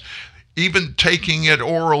U.S., even taking it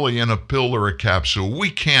orally in a pill or a capsule. We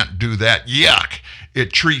can't do that. Yuck.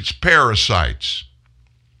 It treats parasites.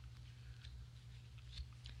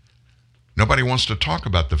 Nobody wants to talk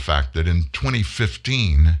about the fact that in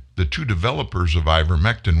 2015, the two developers of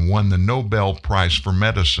ivermectin won the Nobel Prize for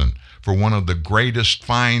Medicine for one of the greatest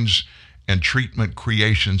finds and treatment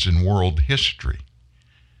creations in world history.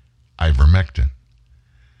 Ivermectin.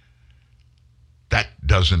 That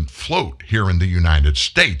doesn't float here in the United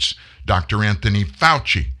States. Dr. Anthony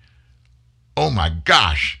Fauci. Oh my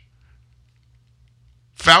gosh.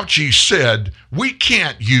 Fauci said, we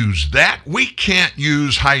can't use that. We can't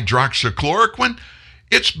use hydroxychloroquine.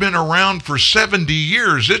 It's been around for 70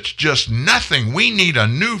 years. It's just nothing. We need a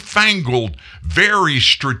newfangled, very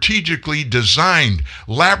strategically designed,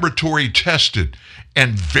 laboratory tested,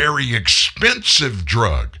 and very expensive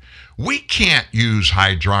drug. We can't use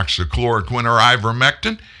hydroxychloroquine or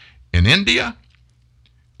ivermectin. In India,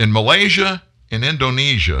 in Malaysia, in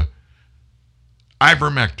Indonesia,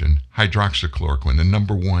 ivermectin, hydroxychloroquine, the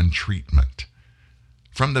number one treatment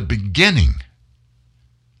from the beginning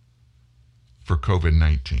for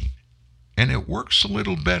COVID-19. And it works a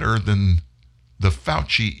little better than the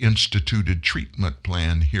Fauci instituted treatment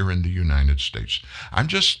plan here in the United States. I'm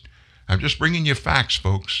just bringing you facts,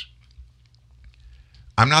 folks.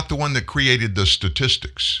 I'm not the one that created the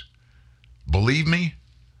statistics. Believe me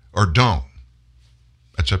or don't.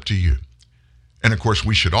 That's up to you. And of course,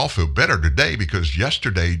 we should all feel better today because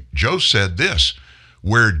yesterday Joe said this: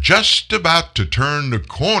 we're just about to turn the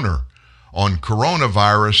corner on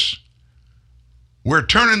coronavirus. We're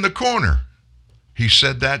turning the corner. He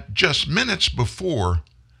said that just minutes before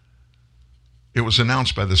it was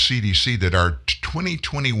announced by the CDC that our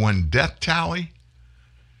 2021 death tally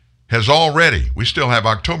has already, we still have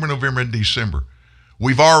October, November, and December.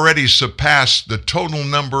 We've already surpassed the total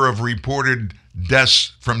number of reported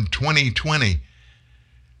deaths from 2020.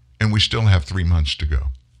 And we still have 3 months to go.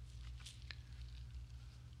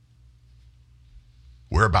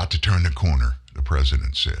 We're about to turn the corner, the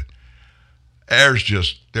president said. There's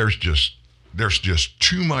just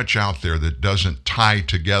too much out there that doesn't tie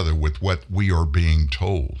together with what we are being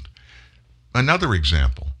told. Another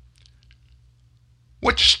example.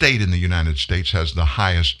 Which state in the United States has the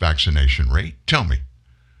highest vaccination rate? Tell me.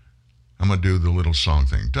 I'm going to do the little song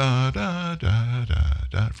thing. Da, da, da, da,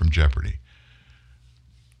 da, from Jeopardy.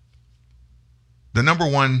 The number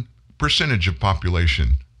one percentage of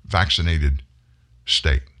population vaccinated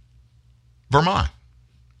state, Vermont.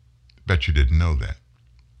 Bet you didn't know that.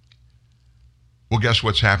 Well, guess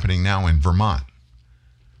what's happening now in Vermont?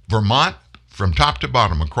 Vermont, from top to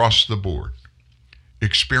bottom, across the board,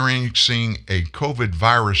 experiencing a COVID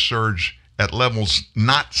virus surge at levels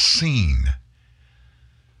not seen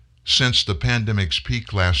since the pandemic's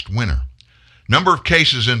peak last winter. Number of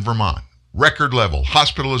cases in Vermont, record level.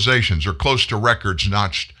 Hospitalizations are close to records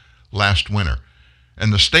notched last winter.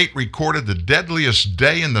 And the state recorded the deadliest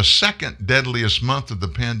day in the second deadliest month of the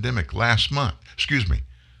pandemic last month.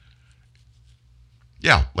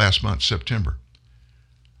 Last month, September.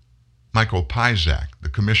 Michael Pizak, the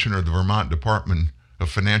commissioner of the Vermont Department of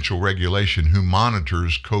Financial Regulation who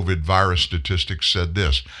monitors COVID virus statistics, said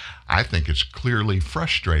this: I think it's clearly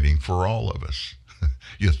frustrating for all of us.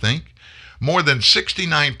 You think? More than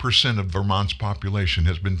 69% of Vermont's population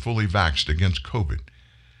has been fully vaxxed against COVID.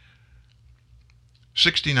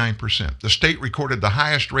 69%. The state recorded the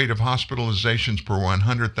highest rate of hospitalizations per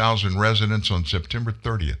 100,000 residents on September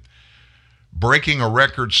 30th, breaking a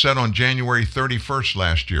record set on January 31st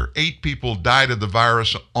last year. 8 people died of the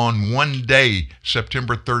virus on one day,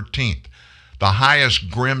 September 13th, the highest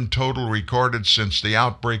grim total recorded since the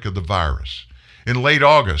outbreak of the virus. In late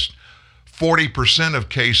August, 40% of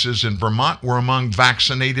cases in Vermont were among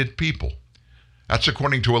vaccinated people. That's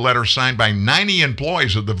according to a letter signed by 90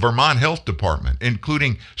 employees of the Vermont Health Department,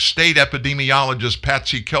 including state epidemiologist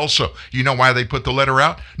Patsy Kelso. You know why they put the letter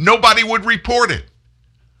out? Nobody would report it.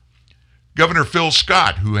 Governor Phil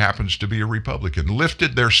Scott, who happens to be a Republican,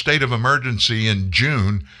 lifted their state of emergency in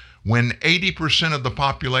June when 80% of the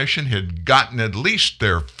population had gotten at least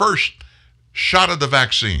their first shot of the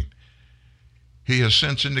vaccine. He has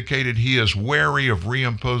since indicated he is wary of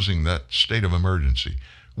reimposing that state of emergency.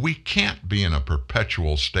 We can't be in a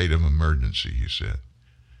perpetual state of emergency, he said.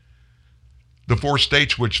 The 4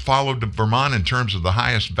 states which followed Vermont in terms of the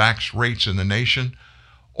highest vax rates in the nation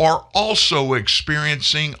are also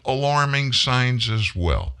experiencing alarming signs as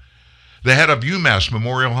well. The head of UMass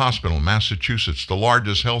Memorial Hospital, Massachusetts, the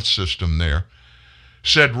largest health system there,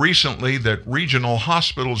 said recently that regional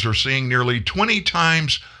hospitals are seeing nearly 20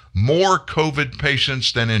 times more COVID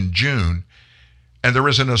patients than in June, and there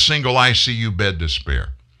isn't a single ICU bed to spare.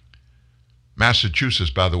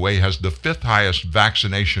 Massachusetts, by the way, has the 5th highest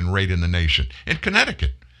vaccination rate in the nation. In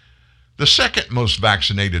Connecticut, the 2nd most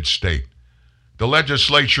vaccinated state, the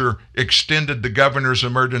legislature extended the governor's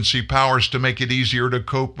emergency powers to make it easier to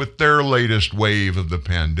cope with their latest wave of the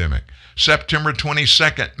pandemic. September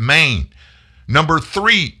 22nd, Maine, number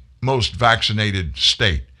 3 most vaccinated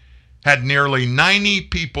state, had nearly 90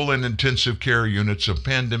 people in intensive care units, a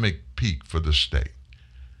pandemic peak for the state.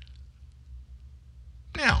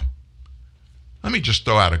 Now, let me just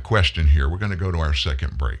throw out a question here. We're going to go to our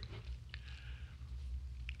second break.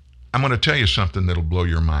 I'm going to tell you something that'll blow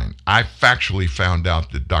your mind. I factually found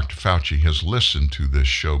out that Dr. Fauci has listened to this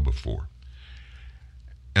show before.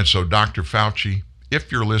 And so, Dr. Fauci,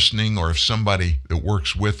 if you're listening or if somebody that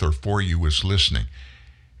works with or for you is listening,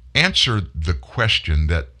 answer the question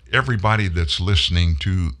that everybody that's listening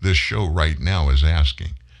to this show right now is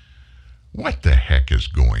asking. What the heck is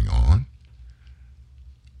going on?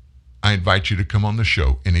 I invite you to come on the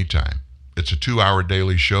show anytime. It's a 2-hour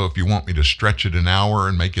daily show. If you want me to stretch it an hour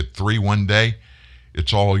and make it 3 one day,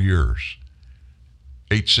 it's all yours.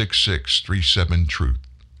 866-37-TRUTH.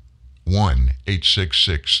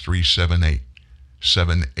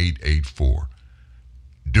 1-866-378-7884.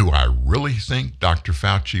 Do I really think Dr.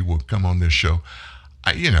 Fauci will come on this show?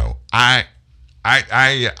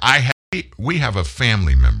 We have a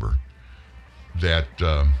family member that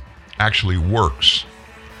actually works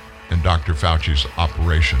in Dr. Fauci's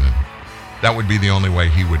operation, and that would be the only way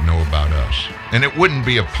he would know about us. And it wouldn't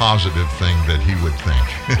be a positive thing that he would think.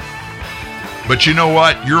 But you know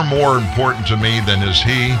what? You're more important to me than is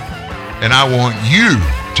he, and I want you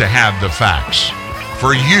to have the facts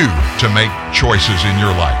for you to make choices in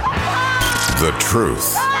your life. The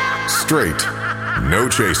truth. Straight. No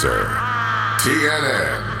chaser.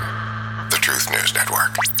 TNN. The Truth News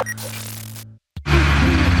Network.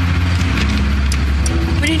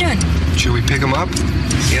 What are you doing? Should we pick him up?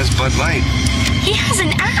 He has Bud Light. He has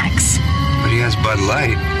an axe. But he has Bud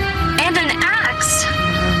Light. And an axe.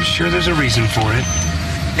 I'm sure there's a reason for it.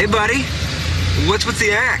 Hey, buddy. What's with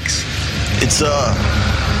the axe? It's a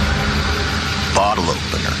bottle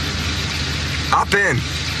opener. Hop in.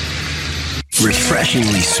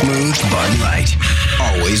 Refreshingly smooth Bud Light.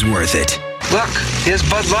 Always worth it. Look, here's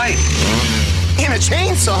Bud Light. And a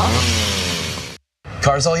chainsaw.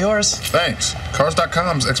 Car's all yours. Thanks.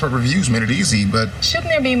 Cars.com's expert reviews made it easy, but... Shouldn't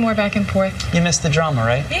there be more back and forth? You missed the drama,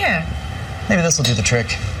 right? Yeah. Maybe this will do the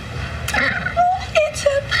trick. It's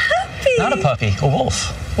a puppy. Not a puppy, a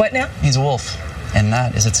wolf. What now? He's a wolf, and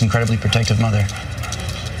that is its incredibly protective mother.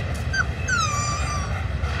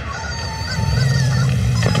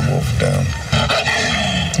 Put the wolf down.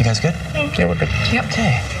 You guys good? Yeah, we're good. Yep.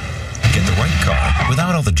 Okay. Get the right car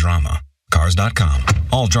without all the drama. Cars.com.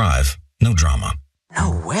 All drive, no drama. No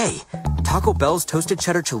way. Taco Bell's Toasted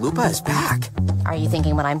Cheddar Chalupa is back. Are you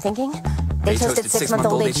thinking what I'm thinking? They toasted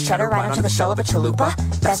 6-month-old aged cheddar right onto the shell of a chalupa.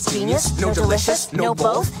 That's genius, no delicious, no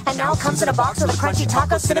both. And now it comes in a box with a crunchy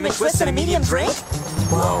taco, cinnamon twist, and a medium drink?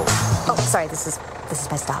 Whoa. Oh, sorry, this is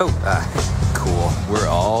my stop. Oh, cool. We're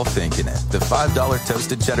all thinking it. The $5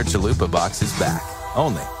 Toasted Cheddar Chalupa box is back.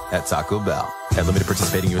 Only at Taco Bell. At limited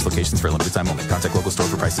participating U.S. locations for a limited time only. Contact local store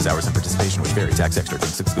for prices, hours, and participation which vary. Tax extra.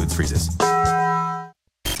 Drinks excludes freezes.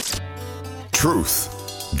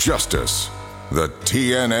 Truth, justice, the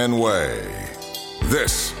TNN way.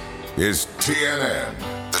 This is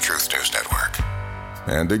TNN, the Truth News Network.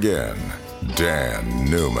 And again, Dan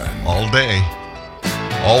Newman. All day,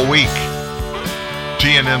 all week.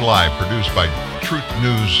 TNN Live, produced by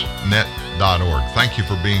truthnewsnet.org. Thank you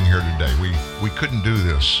for being here today. We couldn't do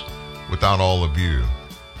this without all of you.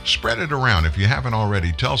 Spread it around. If you haven't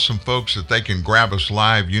already, tell some folks that they can grab us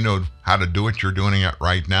live. You know how to do it. You're doing it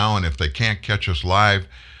right now. And if they can't catch us live,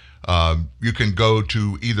 you can go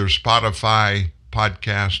to either Spotify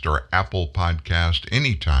podcast or Apple podcast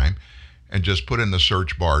anytime and just put in the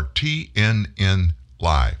search bar TNN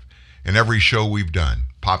Live. And every show we've done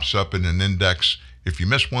pops up in an index. If you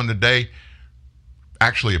miss one today,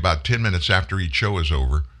 actually about 10 minutes after each show is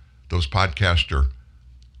over, those podcasts are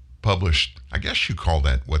published. I guess you call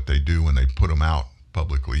that what they do when they put them out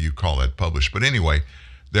publicly. You call that published. But anyway,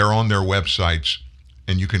 they're on their websites,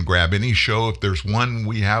 and you can grab any show. If there's one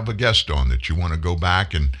we have a guest on that you want to go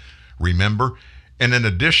back and remember. And in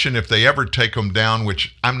addition, if they ever take them down,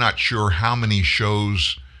 which I'm not sure how many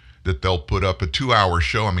shows that they'll put up, a 2-hour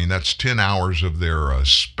show, I mean, that's 10 hours of their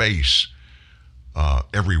space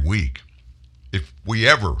every week. If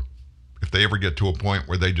they ever get to a point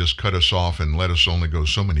where they just cut us off and let us only go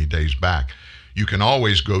so many days back, you can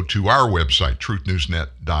always go to our website,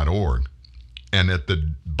 truthnewsnet.org. And at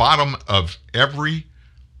the bottom of every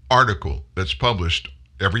article that's published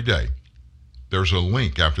every day, there's a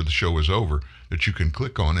link after the show is over that you can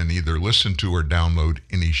click on and either listen to or download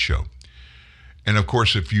any show. And of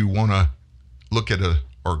course, if you want to look at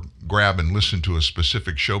or grab and listen to a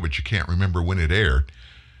specific show, but you can't remember when it aired,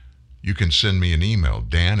 you can send me an email,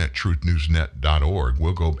 dan@truthnewsnet.org.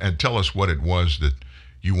 We'll go and tell us what it was that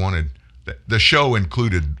you wanted. The show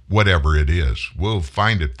included whatever it is. We'll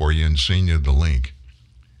find it for you and send you the link.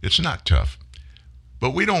 It's not tough,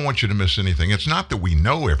 but we don't want you to miss anything. It's not that we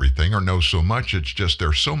know everything or know so much. It's just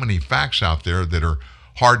there's so many facts out there that are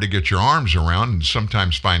hard to get your arms around and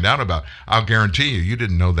sometimes find out about. I'll guarantee you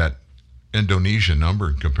didn't know that Indonesia number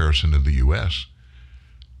in comparison to the U.S.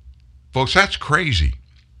 Folks, that's crazy.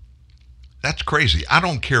 That's crazy. I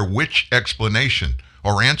don't care which explanation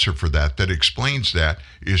or answer for that explains that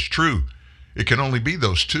is true. It can only be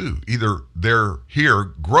those two. Either they're here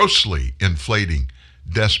grossly inflating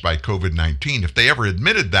deaths by COVID-19. If they ever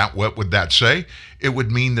admitted that, what would that say? It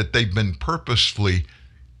would mean that they've been purposefully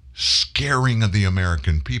scaring the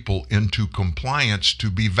American people into compliance to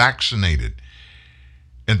be vaccinated.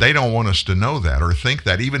 And they don't want us to know that or think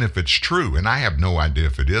that, even if it's true. And I have no idea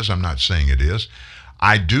if it is. I'm not saying it is.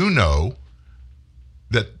 I do know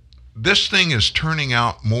that this thing is turning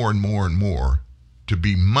out more and more and more to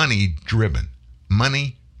be money-driven.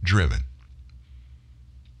 Money-driven.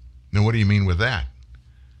 Now, what do you mean with that?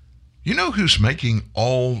 You know who's making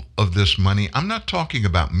all of this money? I'm not talking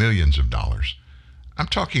about millions of dollars. I'm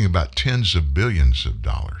talking about tens of billions of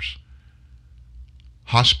dollars.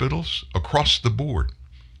 Hospitals across the board.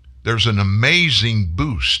 There's an amazing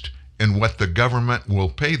boost in what the government will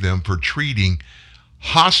pay them for treating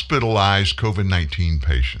hospitalized COVID-19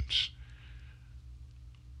 patients.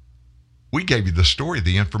 We gave you the story,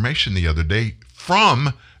 the information the other day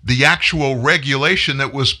from the actual regulation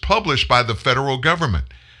that was published by the federal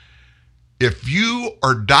government. If you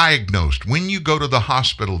are diagnosed, when you go to the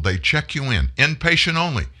hospital, they check you in, inpatient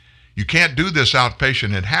only. You can't do this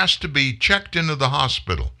outpatient. It has to be checked into the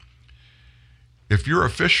hospital. If your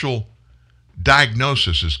official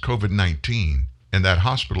diagnosis is COVID-19 and that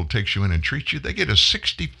hospital takes you in and treats you, they get a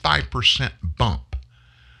 65% bump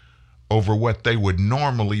over what they would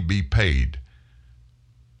normally be paid.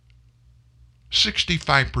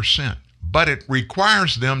 65%. But it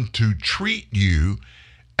requires them to treat you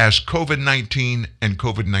as COVID-19 and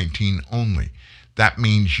COVID-19 only. That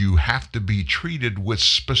means you have to be treated with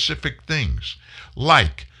specific things,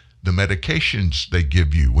 like the medications they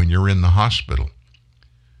give you when you're in the hospital.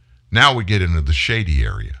 Now we get into the shady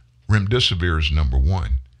area. Remdesivir is number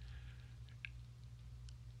one.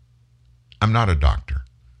 I'm not a doctor.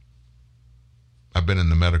 I've been in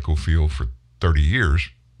the medical field for 30 years,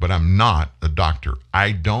 but I'm not a doctor.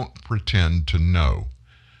 I don't pretend to know.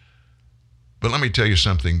 But let me tell you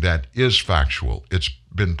something that is factual. It's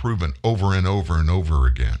been proven over and over and over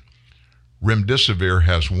again. Remdesivir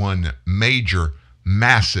has one major,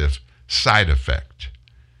 massive side effect.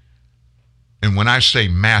 And when I say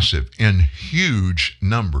massive, in huge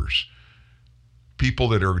numbers, people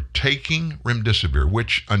that are taking remdesivir,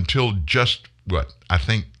 which until just, I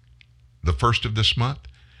think the first of this month,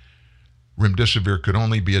 remdesivir could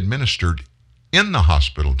only be administered in the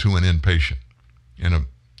hospital to an inpatient,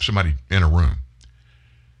 somebody in a room.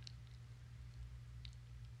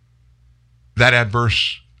 that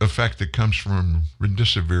adverse effect that comes from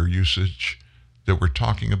remdesivir usage that we're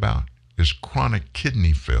talking about is chronic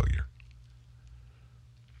kidney failure.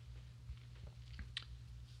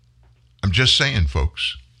 I'm just saying,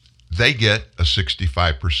 folks, they get a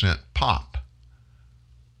 65% pop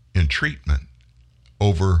in treatment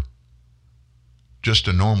over just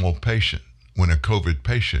a normal patient when a COVID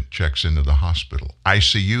patient checks into the hospital.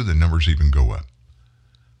 ICU, the numbers even go up.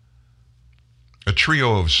 A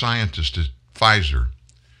trio of scientists at Pfizer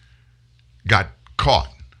got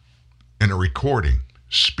caught in a recording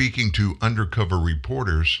speaking to undercover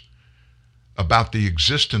reporters about the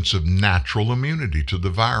existence of natural immunity to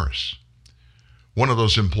the virus. One of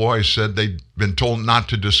those employees said they'd been told not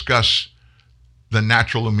to discuss the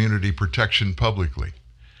natural immunity protection publicly.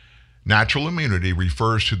 Natural immunity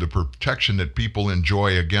refers to the protection that people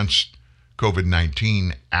enjoy against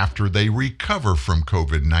COVID-19 after they recover from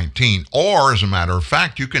COVID-19. Or, as a matter of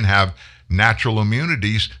fact, you can have natural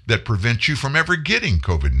immunities that prevent you from ever getting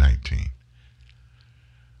COVID-19.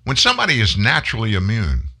 When somebody is naturally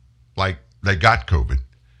immune, like they got COVID,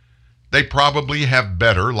 they probably have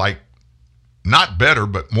better, like not better,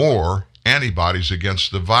 but more antibodies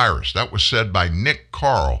against the virus. That was said by Nick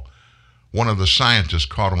Carl, one of the scientists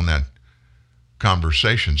caught on that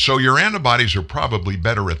conversation. So your antibodies are probably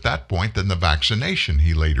better at that point than the vaccination,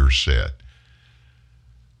 he later said.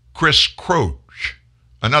 Chris Croce,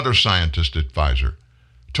 another scientist at Pfizer,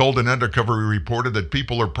 told an undercover reporter that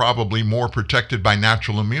people are probably more protected by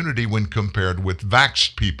natural immunity when compared with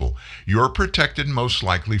vaxxed people. You're protected most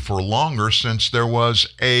likely for longer since there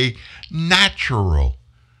was a natural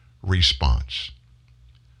response.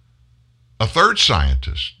 A third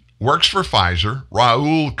scientist, works for Pfizer,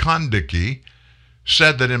 Rahul Kandiki,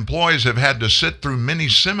 said that employees have had to sit through many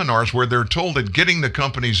seminars where they're told that getting the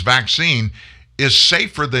company's vaccine is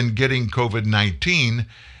safer than getting COVID-19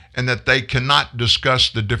 and that they cannot discuss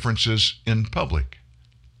the differences in public.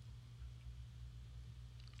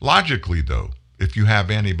 Logically, though, if you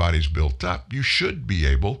have antibodies built up, you should be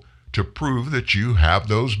able to prove that you have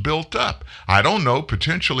those built up. I don't know,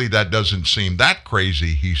 potentially that doesn't seem that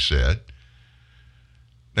crazy, he said.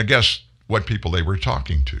 Now guess what people they were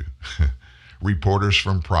talking to? Reporters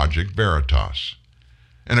from Project Veritas.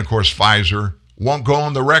 And of course, Pfizer won't go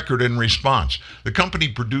on the record in response. The company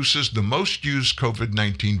produces the most used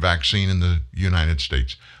COVID-19 vaccine in the United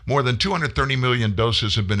States. More than 230 million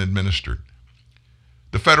doses have been administered.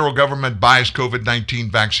 The federal government buys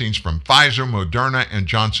COVID-19 vaccines from Pfizer, Moderna, and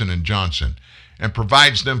Johnson & Johnson and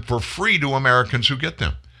provides them for free to Americans who get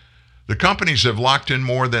them. The companies have locked in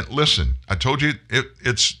more than, listen, I told you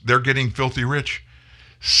they're getting filthy rich.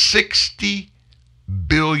 $60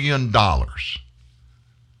 billion.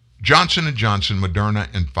 Johnson & Johnson, Moderna,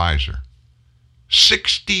 and Pfizer.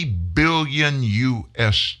 $60 billion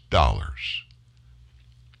US dollars.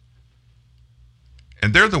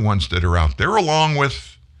 And they're the ones that are out there along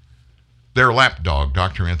with their lapdog,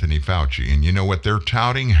 Dr. Anthony Fauci. And you know what they're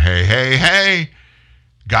touting? Hey,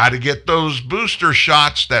 got to get those booster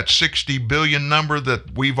shots, that $60 billion number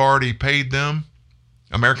that we've already paid them,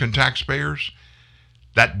 American taxpayers.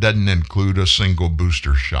 That doesn't include a single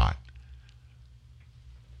booster shot.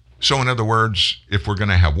 So in other words, if we're going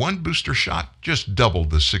to have one booster shot, just double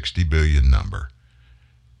the 60 billion number.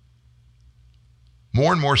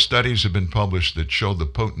 More and more studies have been published that show the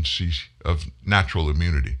potency of natural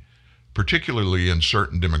immunity, particularly in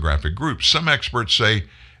certain demographic groups. Some experts say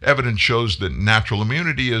evidence shows that natural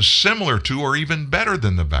immunity is similar to or even better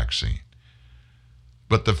than the vaccine.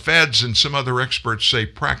 But the feds and some other experts say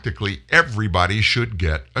practically everybody should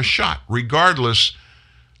get a shot, regardless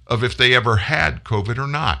of if they ever had COVID or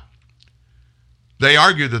not. They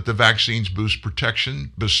argue that the vaccines boost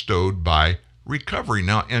protection bestowed by recovery.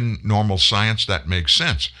 Now, in normal science, that makes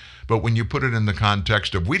sense. But when you put it in the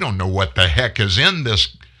context of we don't know what the heck is in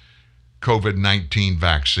this COVID-19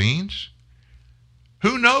 vaccines,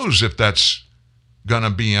 who knows if that's going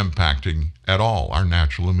to be impacting at all our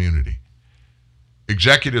natural immunity.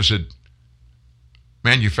 Executives at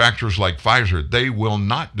manufacturers like Pfizer, they will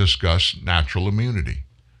not discuss natural immunity.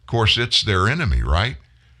 Of course, it's their enemy, right?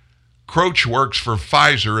 Croce works for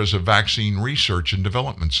Pfizer as a vaccine research and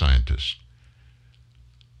development scientist.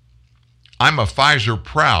 I'm a Pfizer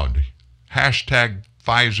proud, hashtag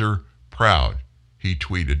Pfizer proud, he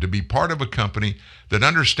tweeted, to be part of a company that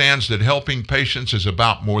understands that helping patients is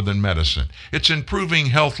about more than medicine. It's improving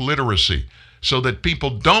health literacy so that people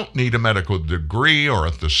don't need a medical degree or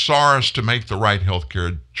a thesaurus to make the right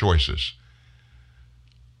healthcare choices.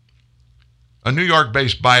 A New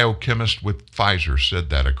York-based biochemist with Pfizer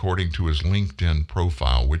said that, according to his LinkedIn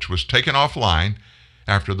profile, which was taken offline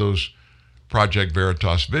after those Project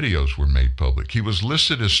Veritas videos were made public. He was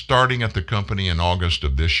listed as starting at the company in August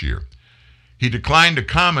of this year. He declined to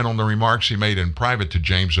comment on the remarks he made in private to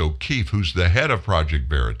James O'Keefe, who's the head of Project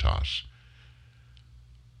Veritas.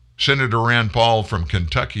 Senator Rand Paul from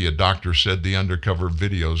Kentucky, a doctor, said the undercover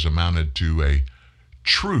videos amounted to a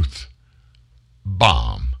truth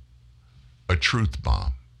bomb. A truth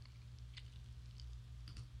bomb.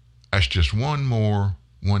 That's just one more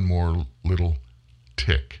little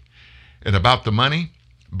tick. And about the money,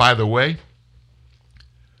 by the way,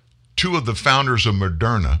 two of the founders of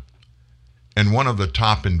Moderna and one of the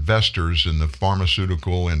top investors in the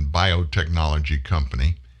pharmaceutical and biotechnology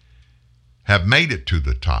company have made it to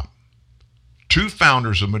the top. Two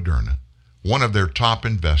founders of Moderna, one of their top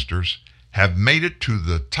investors, have made it to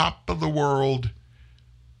the top of the world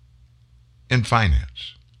in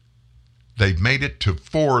finance. They've made it to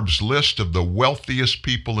Forbes' list of the wealthiest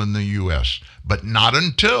people in the U.S., but not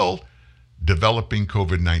until developing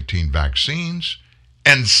COVID-19 vaccines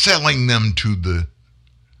and selling them to the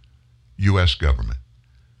U.S. government.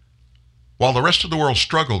 While the rest of the world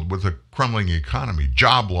struggled with a crumbling economy,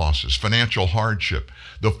 job losses, financial hardship,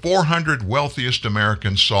 the 400 wealthiest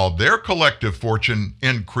Americans saw their collective fortune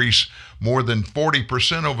increase more than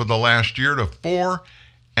 40% over the last year to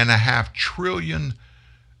 $4.5 trillion.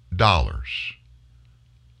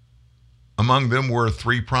 Among them were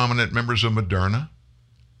three prominent members of Moderna.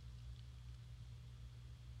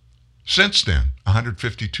 Since then,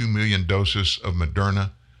 152 million doses of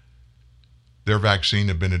Moderna, their vaccine,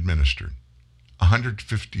 have been administered.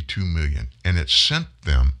 152 million, and it sent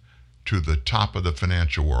them to the top of the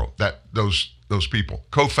financial world. Those people,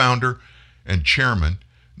 co-founder and chairman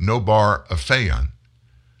Nobar Afeyan,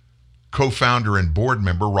 co-founder and board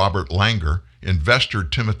member Robert Langer, investor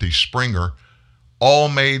Timothy Springer, all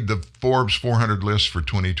made the Forbes 400 list for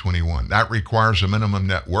 2021. That requires a minimum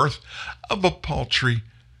net worth of a paltry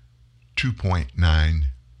 $2.9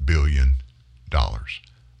 billion.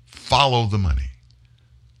 Follow the money.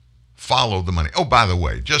 Follow the money. Oh, by the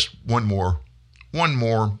way, just one more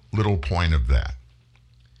little point of that.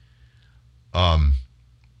 I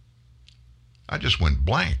just went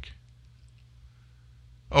blank.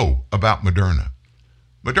 Oh, about Moderna.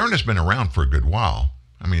 Moderna's been around for a good while.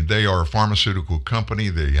 I mean, they are a pharmaceutical company.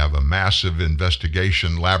 They have a massive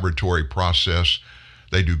investigation laboratory process.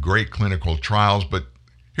 They do great clinical trials, but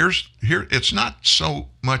here it's not so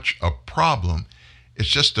much a problem. It's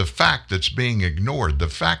just a fact that's being ignored. The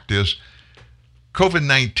fact is,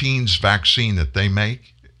 COVID-19's vaccine that they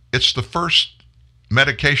make, it's the first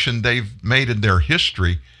medication they've made in their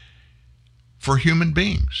history for human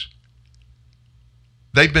beings.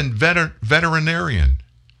 They've been veterinarian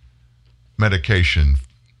medication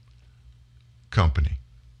company.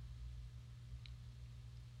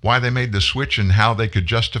 Why they made the switch and how they could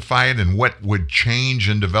justify it and what would change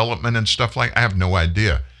in development and stuff like, I have no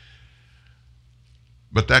idea.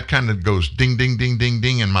 But that kind of goes ding, ding, ding, ding,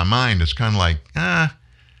 ding in my mind. It's kind of like,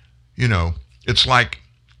 it's like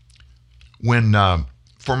when,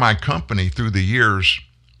 for my company through the years,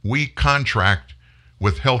 we contract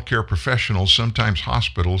with healthcare professionals, sometimes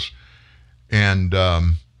hospitals, and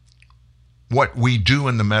what we do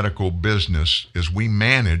in the medical business is we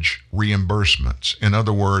manage reimbursements. In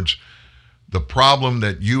other words, the problem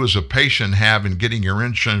that you as a patient have in getting your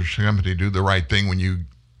insurance company to do the right thing when you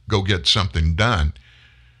go get something done,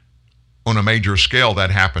 on a major scale,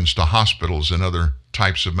 that happens to hospitals and other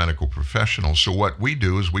types of medical professionals. So what we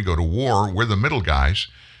do is we go to war. We're the middle guys.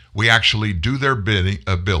 We actually do their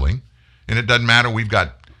billing, and it doesn't matter. We've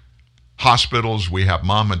got hospitals. We have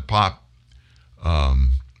mom and pop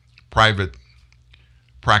private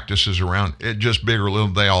practices around. It just big or little,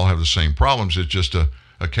 they all have the same problems. It's just a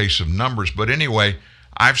case of numbers. But anyway,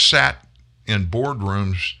 I've sat in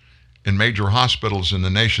boardrooms in major hospitals in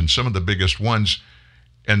the nation, some of the biggest ones,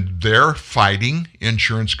 and they're fighting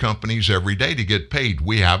insurance companies every day to get paid.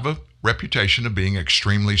 We have a reputation of being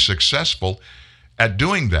extremely successful at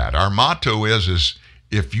doing that. Our motto is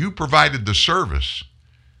if you provided the service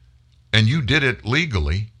and you did it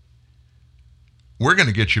legally, we're going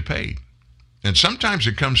to get you paid. And sometimes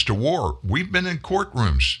it comes to war. We've been in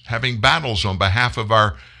courtrooms having battles on behalf of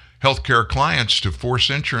our healthcare clients to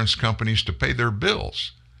force insurance companies to pay their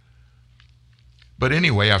bills. But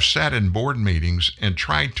anyway, I've sat in board meetings and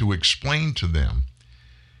tried to explain to them.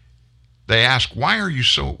 They ask, why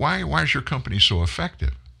is your company so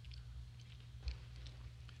effective?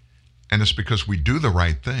 And it's because we do the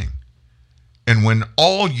right thing. And when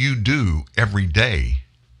all you do every day,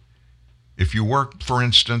 if you work, for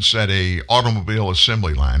instance, at a automobile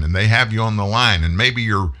assembly line and they have you on the line and maybe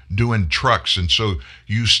you're doing trucks and so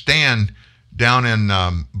you stand down in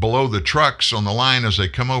below the trucks on the line as they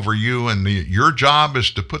come over you, and your job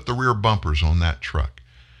is to put the rear bumpers on that truck.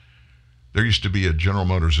 There used to be a General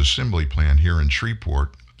Motors assembly plant here in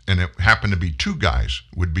Shreveport, and it happened to be two guys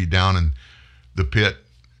would be down in the pit,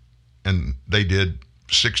 and they did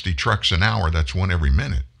 60 trucks an hour. That's one every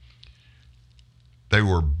minute. They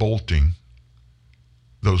were bolting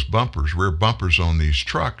those bumpers, rear bumpers on these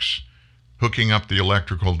trucks, hooking up the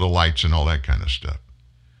electrical, the lights, and all that kind of stuff.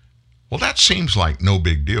 Well, that seems like no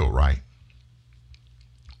big deal, right?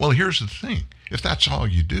 Well, here's the thing. If that's all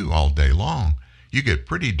you do all day long, you get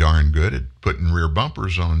pretty darn good at putting rear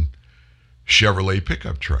bumpers on Chevrolet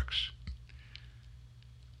pickup trucks.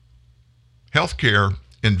 Healthcare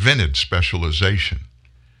invented specialization,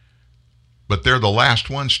 but they're the last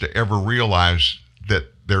ones to ever realize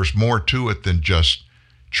that there's more to it than just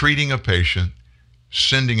treating a patient,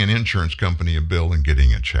 sending an insurance company a bill, and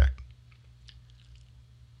getting a check.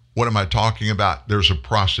 What am I talking about? There's a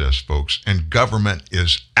process, folks, and government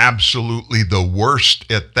is absolutely the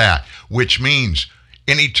worst at that, which means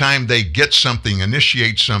anytime they get something,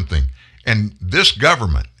 initiate something, and this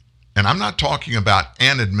government, and I'm not talking about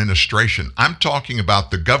an administration, I'm talking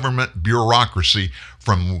about the government bureaucracy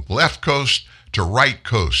from left coast to right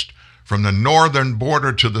coast, from the northern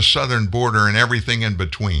border to the southern border and everything in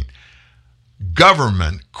between.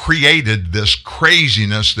 Government created this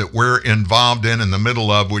craziness that we're involved in the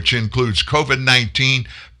middle of, which includes COVID-19,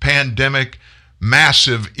 pandemic,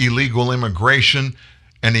 massive illegal immigration,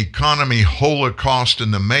 an economy holocaust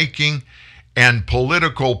in the making, and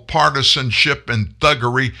political partisanship and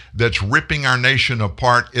thuggery that's ripping our nation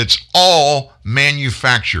apart. It's all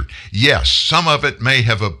manufactured. Yes, some of it may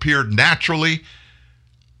have appeared naturally,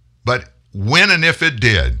 but when and if it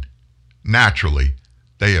did, naturally,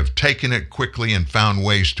 they have taken it quickly and found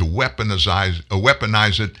ways to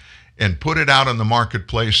weaponize it and put it out in the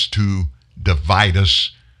marketplace to divide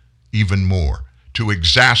us even more, to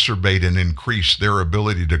exacerbate and increase their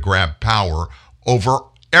ability to grab power over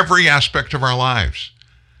every aspect of our lives,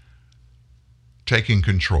 taking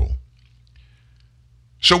control.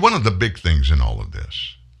 So one of the big things in all of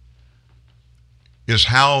this is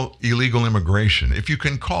how illegal immigration, if you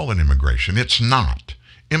can call it immigration, it's not.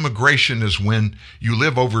 Immigration is when you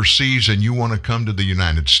live overseas and you want to come to the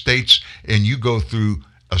United States and you go through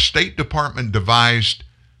a State Department devised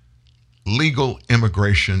legal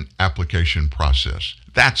immigration application process.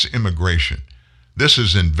 That's immigration. This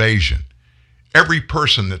is invasion. Every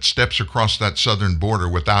person that steps across that southern border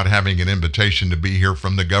without having an invitation to be here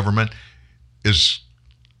from the government is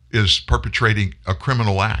perpetrating a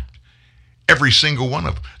criminal act. Every single one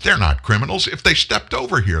of them. They're not criminals. If they stepped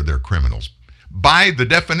over here, they're criminals, by the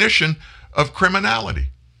definition of criminality.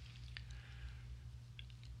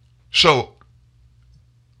 So,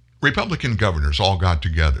 Republican governors all got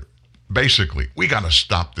together. Basically, we got to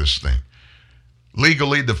stop this thing.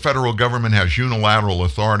 Legally, the federal government has unilateral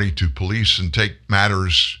authority to police and take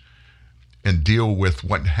matters and deal with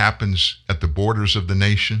what happens at the borders of the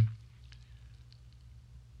nation.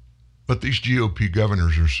 But these GOP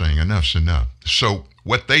governors are saying enough's enough. So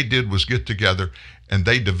what they did was get together and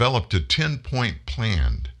they developed a 10-point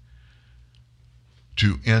plan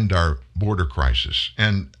to end our border crisis.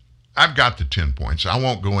 And I've got the 10 points. I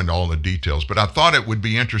won't go into all the details, but I thought it would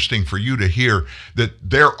be interesting for you to hear that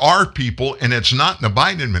there are people, and it's not in the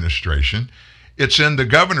Biden administration, it's in the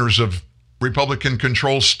governors of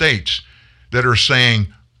Republican-controlled states that are saying,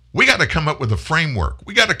 we got to come up with a framework.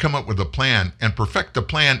 We got to come up with a plan and perfect the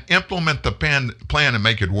plan, implement the plan and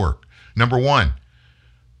make it work. Number one,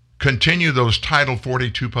 continue those Title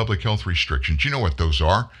 42 public health restrictions. You know what those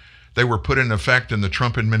are. They were put in effect in the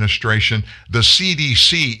Trump administration. The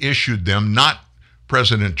CDC issued them, not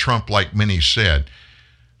President Trump like many said.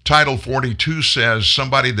 Title 42 says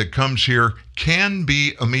somebody that comes here can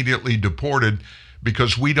be immediately deported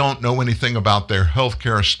because we don't know anything about their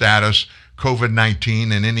healthcare status,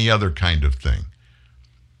 COVID-19, and any other kind of thing.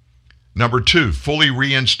 Number two, fully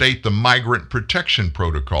reinstate the migrant protection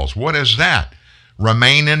protocols. What is that?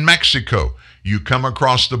 Remain in Mexico. You come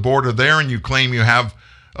across the border there and you claim you have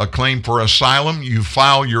a claim for asylum. You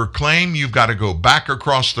file your claim. You've got to go back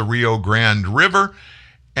across the Rio Grande River,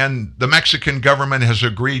 and the Mexican government has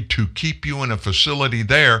agreed to keep you in a facility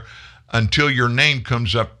there until your name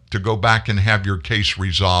comes up to go back and have your case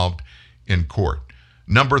resolved in court.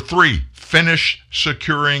 Number three, finish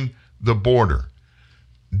securing the border.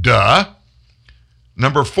 Duh.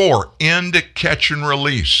 Number four, end catch and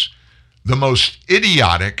release. The most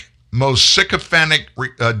idiotic, most sycophantic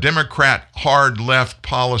Democrat hard left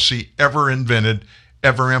policy ever invented,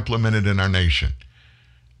 ever implemented in our nation.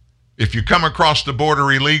 If you come across the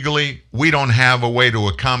border illegally, we don't have a way to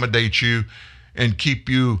accommodate you. and keep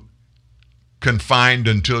you confined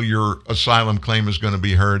until your asylum claim is going to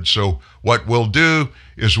be heard. So what we'll do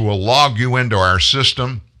is we'll log you into our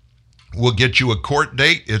system. We'll get you a court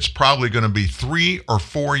date. It's probably going to be 3 or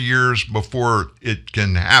 4 years before it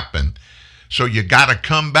can happen. So you got to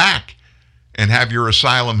come back and have your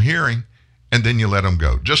asylum hearing, and then you let them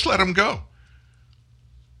go. Just let them go.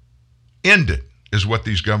 End it is what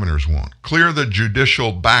these governors want. Clear the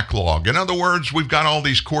judicial backlog. In other words, we've got all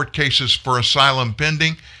these court cases for asylum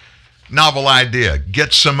pending. Novel idea.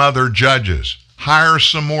 Get some other judges. Hire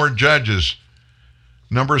some more judges.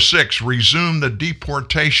 Number 6, resume the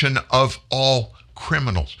deportation of all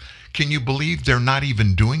criminals. Can you believe they're not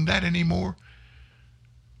even doing that anymore?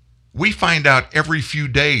 We find out every few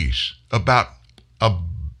days about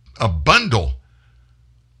a bundle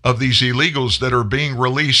of these illegals that are being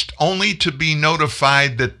released, only to be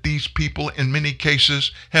notified that these people in many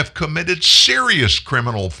cases have committed serious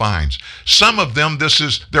criminal fines. Some of them,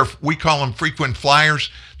 we call them frequent flyers.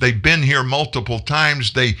 They've been here multiple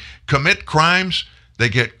times. They commit crimes. They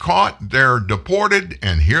get caught. They're deported,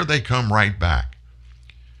 and here they come right back.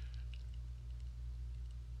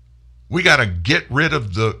 We got to get rid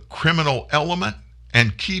of the criminal element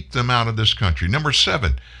and keep them out of this country. Number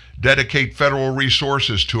 7, dedicate federal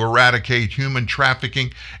resources to eradicate human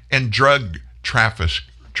trafficking and drug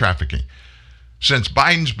trafficking. Since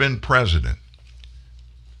Biden's been president,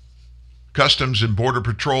 Customs and Border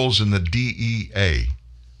Patrols and the DEA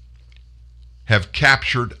have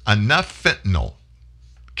captured enough fentanyl.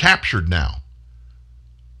 Captured now.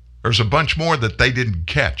 There's a bunch more that they didn't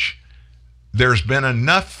catch. There's been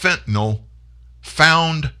enough fentanyl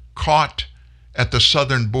found, caught at the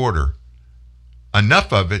southern border,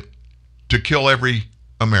 enough of it to kill every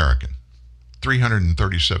American.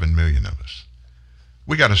 337 million of us.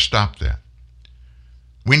 We got to stop that.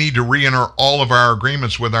 We need to re-enter all of our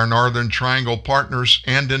agreements with our Northern Triangle partners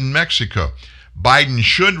and in Mexico. Biden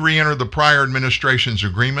should re-enter the prior administration's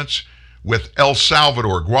agreements with El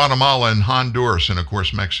Salvador, Guatemala, and Honduras, and of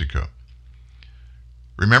course Mexico.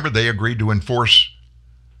 Remember, they agreed to enforce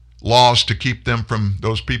laws to keep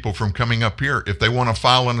those people from coming up here. If they want to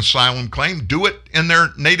file an asylum claim, do it in their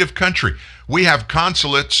native country. We have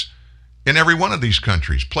consulates in every one of these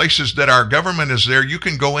countries. Places that our government is there, you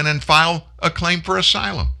can go in and file a claim for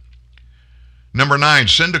asylum. Number 9,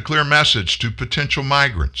 send a clear message to potential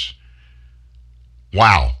migrants.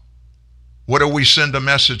 Wow. What do we send a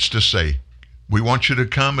message to say? We want you to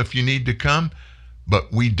come if you need to come,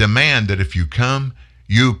 but we demand that if you come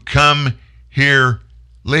here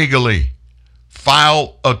legally.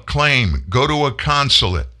 File a claim. Go to a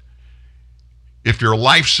consulate. If your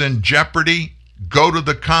life's in jeopardy, go to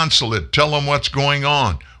the consulate. Tell them what's going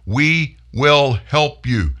on. We will help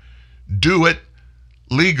you. Do it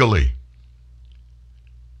legally.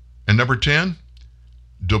 And number 10,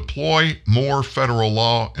 deploy more federal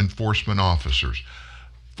law enforcement officers.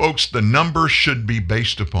 Folks, the numbers should be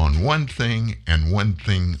based upon one thing and one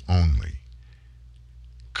thing only: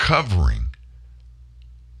 covering,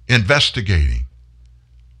 investigating,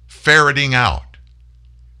 ferreting out,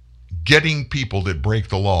 getting people that break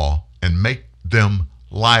the law and make them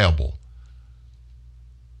liable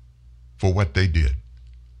for what they did.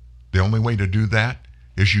 The only way to do that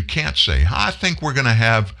is you can't say, I think we're going to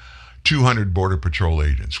have 200 Border Patrol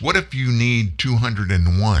agents. What if you need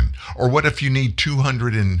 201? Or what if you need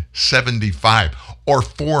 275 or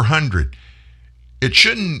 400? It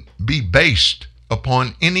shouldn't be based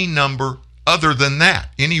upon any number other than that,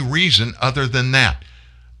 any reason other than that.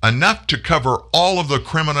 Enough to cover all of the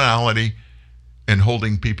criminality and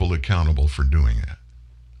holding people accountable for doing that.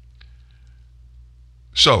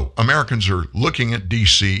 So Americans are looking at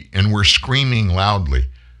D.C. and we're screaming loudly,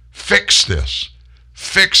 fix this.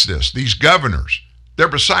 Fix this. These governors, they're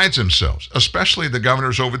besides themselves, especially the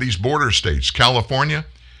governors over these border states, California,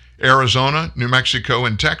 Arizona, New Mexico,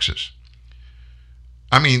 and Texas.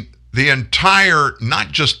 I mean, the entire,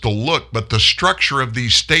 not just the look, but the structure of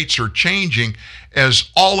these states are changing as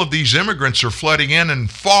all of these immigrants are flooding in, and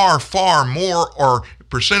far, far more, or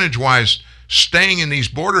percentage-wise, staying in these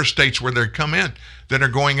border states where they come in than are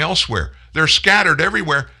going elsewhere. They're scattered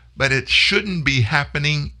everywhere, but it shouldn't be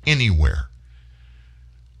happening anywhere.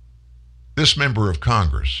 This member of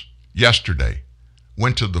Congress yesterday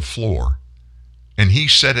went to the floor, and he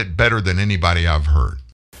said it better than anybody I've heard.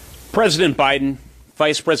 President Biden,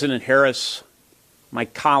 Vice President Harris, my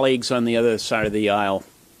colleagues on the other side of the aisle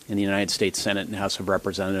in the United States Senate and House of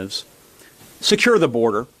Representatives, secure the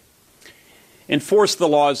border, enforce the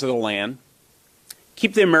laws of the land,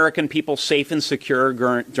 keep the American people safe and secure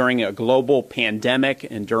during a global pandemic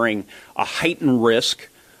and during a heightened risk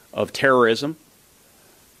of terrorism.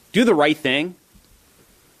 Do the right thing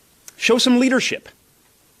show some leadership.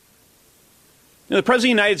 The President of the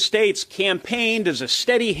United States campaigned as a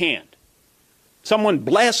steady hand, someone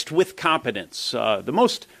blessed with competence, the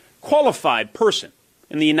most qualified person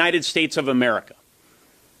in the United States of America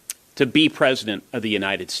to be President of the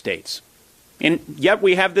United States. And yet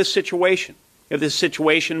we have this situation. We have this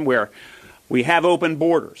situation where we have open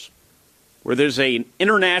borders, where there's an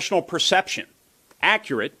international perception,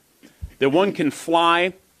 accurate, that one can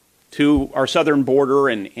fly to our southern border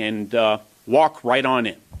and walk right on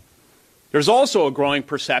in. There's also a growing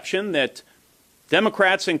perception that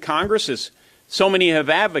Democrats in Congress, as so many have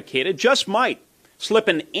advocated, just might slip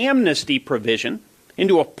an amnesty provision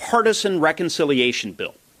into a partisan reconciliation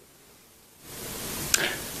bill.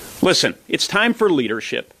 Listen, it's time for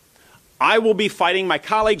leadership. I will be fighting, my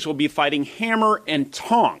colleagues will be fighting hammer and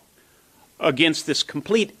tong against this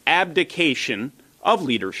complete abdication of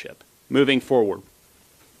leadership moving forward.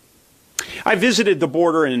 I visited the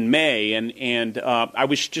border in May, and I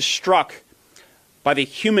was just struck by the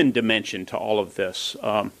human dimension to all of this.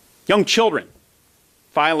 Young children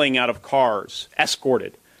filing out of cars,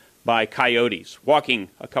 escorted by coyotes, walking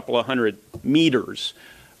a couple of hundred meters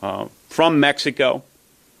from Mexico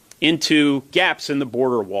into gaps in the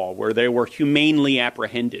border wall where they were humanely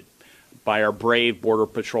apprehended by our brave Border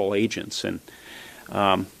Patrol agents. And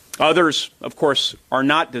others, of course, are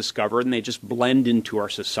not discovered, and they just blend into our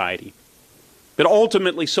society. But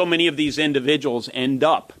ultimately, so many of these individuals end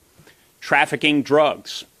up trafficking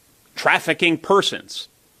drugs, trafficking persons,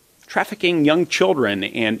 trafficking young children,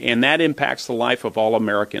 and that impacts the life of all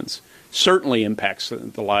Americans, certainly impacts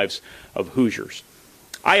the lives of Hoosiers.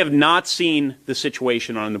 I have not seen the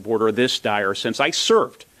situation on the border this dire since I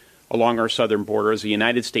served along our southern border as a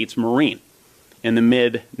United States Marine in the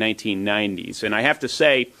mid-1990s. And I have to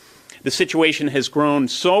say, the situation has grown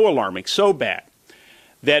so alarming, so bad,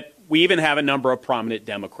 that we even have a number of prominent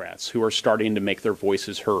Democrats who are starting to make their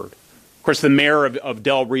voices heard. Of course, the mayor of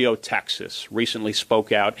Del Rio, Texas, recently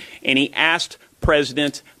spoke out, and he asked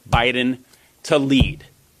President Biden to lead,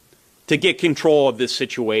 to get control of this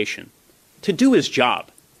situation, to do his job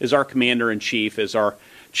as our commander-in-chief, as our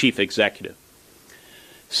chief executive.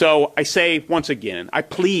 So I say once again, I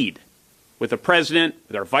plead with the president,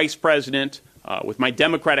 with our vice president, with my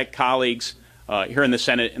Democratic colleagues here in the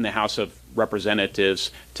Senate and the House of Representatives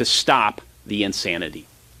to stop the insanity.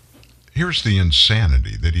 Here's the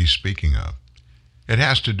insanity that he's speaking of. It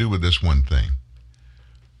has to do with this one thing.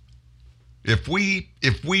 If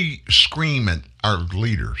we scream at our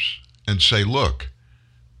leaders and say, look,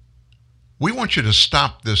 we want you to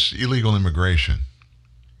stop this illegal immigration,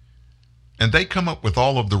 and they come up with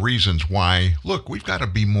all of the reasons why, look, we've got to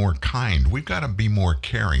be more kind, we've got to be more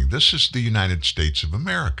caring. This is the United States of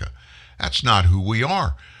America. That's not who we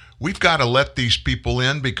are. We've got to let these people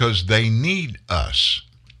in because they need us.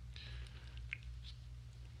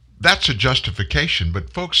 That's a justification,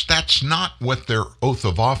 but folks, that's not what their oath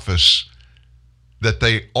of office that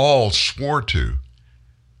they all swore to.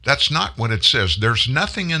 That's not what it says. There's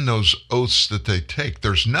nothing in those oaths that they take.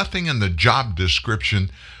 There's nothing in the job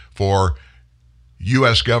description for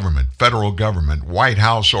U.S. government, federal government, White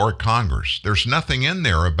House, or Congress. There's nothing in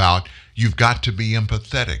there about you've got to be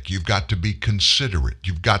empathetic, you've got to be considerate,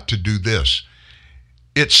 you've got to do this.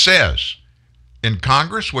 It says in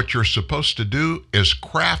Congress what you're supposed to do is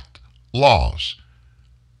craft laws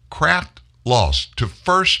to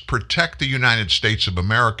first protect the United States of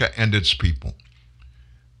America and its people.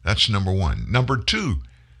 That's number one. Number two,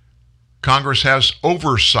 Congress has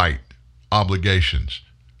oversight obligations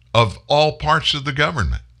of all parts of the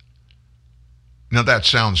government. Now, that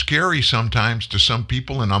sounds scary sometimes to some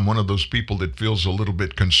people, and I'm one of those people that feels a little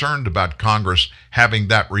bit concerned about Congress having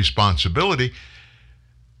that responsibility.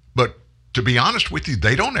 But to be honest with you,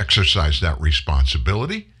 they don't exercise that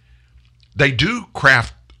responsibility. They do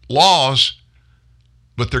craft laws,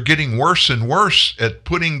 but they're getting worse and worse at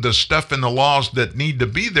putting the stuff in the laws that need to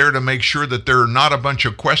be there to make sure that there are not a bunch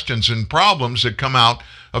of questions and problems that come out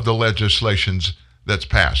of the legislations that's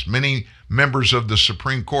passed. Many members of the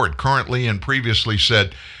Supreme Court currently and previously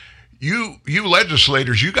said, you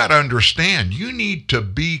legislators, you got to understand, you need to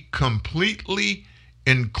be completely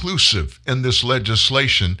inclusive in this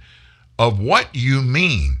legislation of what you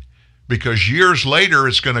mean. Because years later,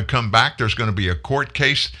 it's going to come back. There's going to be a court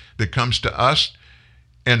case that comes to us,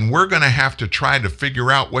 and we're going to have to try to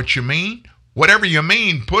figure out what you mean. Whatever you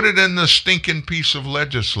mean, put it in the stinking piece of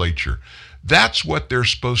legislature. That's what they're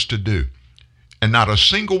supposed to do. And not a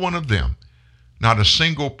single one of them, not a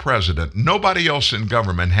single president, nobody else in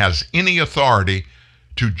government has any authority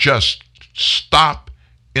to just stop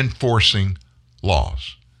enforcing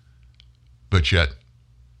laws. But yet,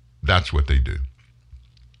 that's what they do.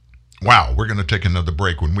 Wow, we're going to take another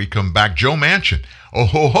break. When we come back, Joe Manchin. Oh,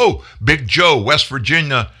 ho, ho. Big Joe, West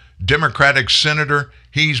Virginia Democratic Senator.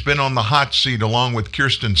 He's been on the hot seat along with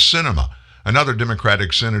Kyrsten Sinema, another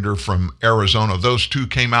Democratic senator from Arizona. Those two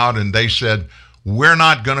came out and they said, we're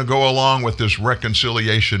not going to go along with this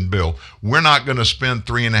reconciliation bill. We're not going to spend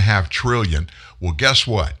 $3.5 trillion. Well, guess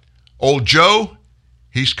what? Old Joe,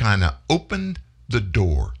 he's kind of opened the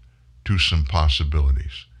door to some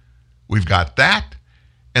possibilities. We've got that.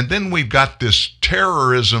 And then we've got this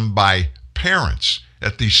terrorism by parents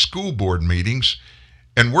at these school board meetings.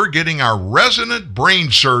 And we're getting our resident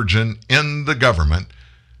brain surgeon in the government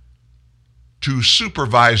to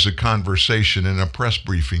supervise a conversation in a press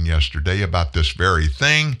briefing yesterday about this very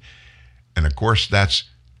thing. And of course, that's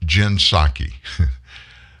Jen Psaki.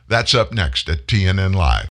 That's up next at TNN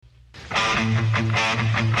Live.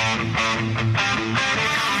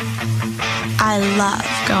 I love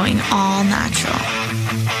going all natural.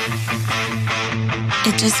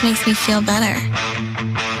 It just makes me feel better.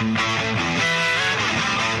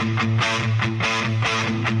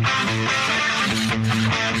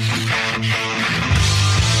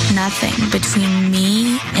 Nothing between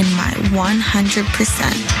me and my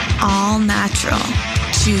 100% all natural,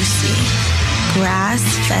 juicy,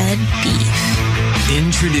 grass-fed beef.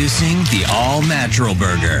 Introducing the all-natural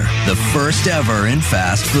burger, the first ever in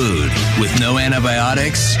fast food, with no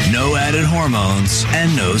antibiotics, no added hormones,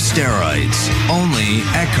 and no steroids. Only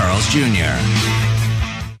at Carl's Jr.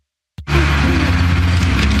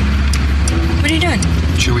 What are you doing?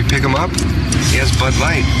 Should we pick him up? He has Bud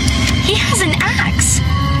Light. He has an axe.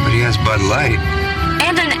 But he has Bud Light.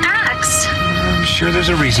 And an axe. I'm sure there's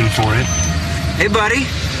a reason for it. Hey, buddy.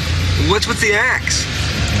 What's with the axe?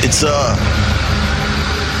 It's a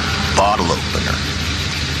bottle opener.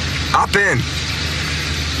 Hop in.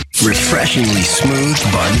 Refreshingly smooth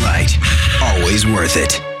Bud Light. Always worth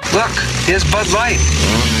it. Look, here's Bud Light.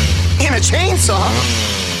 And a chainsaw.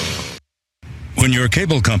 When your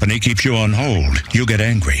cable company keeps you on hold, you get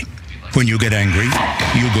angry. When you get angry,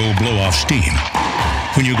 you go blow off steam.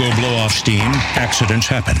 When you go blow off steam, accidents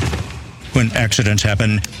happen. When accidents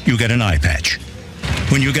happen, you get an eye patch.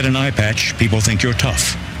 When you get an eye patch, people think you're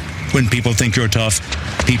tough. When people think you're tough,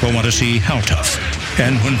 people want to see how tough.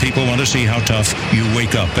 And when people want to see how tough, you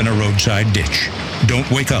wake up in a roadside ditch. Don't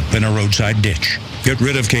wake up in a roadside ditch. Get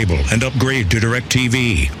rid of cable and upgrade to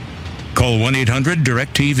DirecTV. Call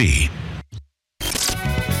 1-800-DirecTV.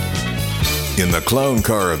 In the clown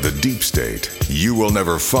car of the deep state, you will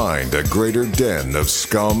never find a greater den of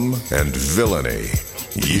scum and villainy.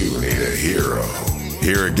 You need a hero.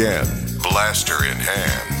 Here again, blaster in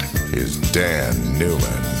hand, is Dan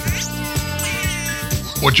Newman.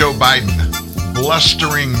 Well, Joe Biden,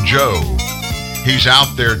 blustering Joe. He's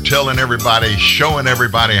out there telling everybody, showing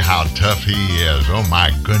everybody how tough he is. Oh,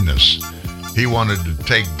 my goodness. He wanted to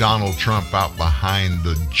take Donald Trump out behind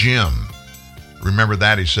the gym. Remember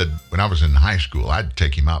that? He said, when I was in high school, I'd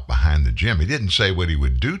take him out behind the gym. He didn't say what he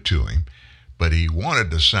would do to him, but he wanted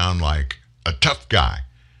to sound like a tough guy.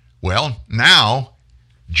 Well, now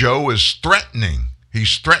Joe is threatening.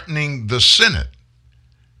 He's threatening the Senate.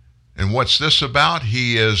 And what's this about?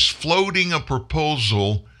 He is floating a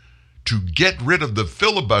proposal to get rid of the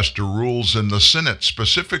filibuster rules in the Senate,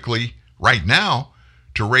 specifically right now,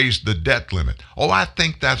 to raise the debt limit. Oh, I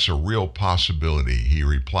think that's a real possibility, he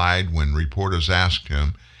replied when reporters asked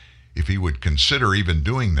him if he would consider even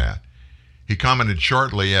doing that. He commented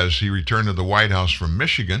shortly as he returned to the White House from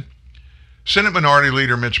Michigan. Senate Minority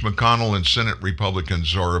Leader Mitch McConnell and Senate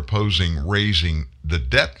Republicans are opposing raising the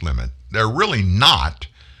debt limit. They're really not.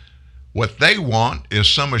 What they want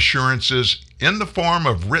is some assurances in the form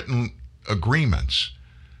of written agreements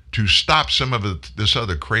to stop some of this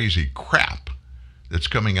other crazy crap that's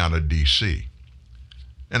coming out of D.C.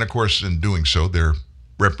 And of course, in doing so, they're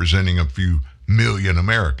representing a few million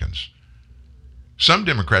Americans. Some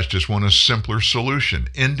Democrats just want a simpler solution,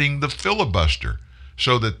 ending the filibuster,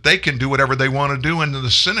 so that they can do whatever they want to do in the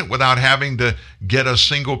Senate without having to get a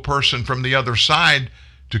single person from the other side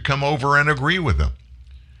to come over and agree with them.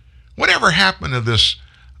 Whatever happened to this,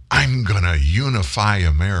 I'm going to unify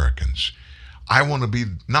Americans. I want to be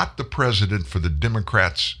not the president for the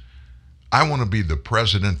Democrats. I want to be the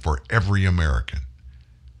president for every American.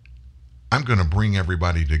 I'm going to bring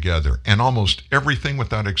everybody together. And almost everything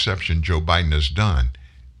without exception Joe Biden has done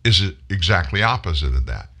is exactly opposite of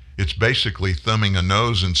that. It's basically thumbing a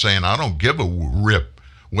nose and saying, I don't give a rip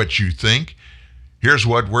what you think. Here's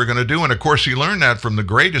what we're going to do. And of course, he learned that from the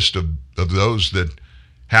greatest of those that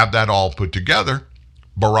have that all put together,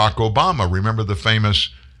 Barack Obama. Remember the famous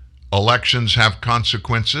elections have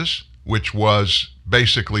consequences, which was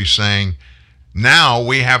basically saying Now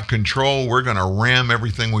we have control. We're going to ram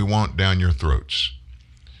everything we want down your throats.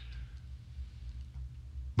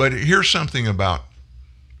 But here's something about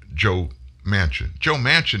Joe Manchin. Joe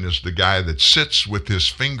Manchin is the guy that sits with his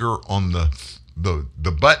finger on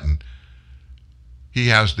the button. He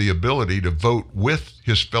has the ability to vote with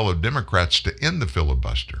his fellow Democrats to end the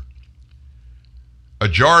filibuster. A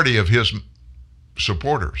majority of his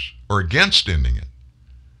supporters are against ending it.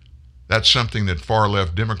 That's something that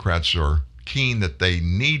far-left Democrats are keen that they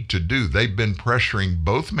need to do. They've been pressuring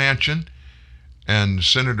both Manchin and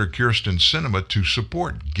Senator Kyrsten Sinema to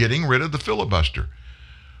support getting rid of the filibuster.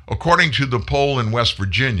 According to the poll in West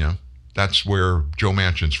Virginia, that's where Joe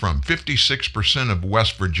Manchin's from, 56% of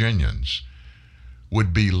West Virginians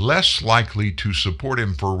would be less likely to support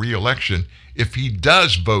him for re-election if he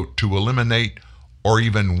does vote to eliminate or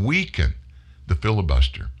even weaken the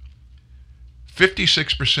filibuster.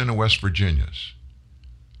 56% of West Virginians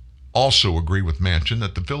also agree with Manchin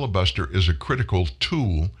that the filibuster is a critical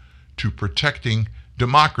tool to protecting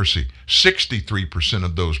democracy. 63%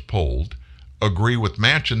 of those polled agree with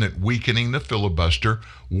Manchin that weakening the filibuster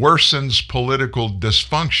worsens political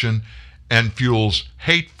dysfunction and fuels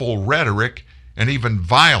hateful rhetoric and even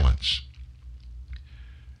violence.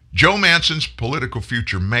 Joe Manchin's political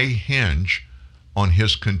future may hinge on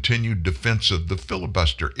his continued defense of the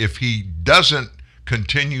filibuster. If he doesn't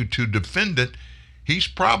continue to defend it, he's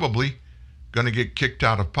probably going to get kicked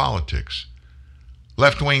out of politics.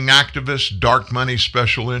 Left-wing activists, dark money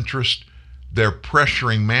special interests, they're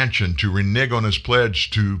pressuring Manchin to renege on his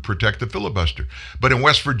pledge to protect the filibuster. But in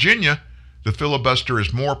West Virginia, the filibuster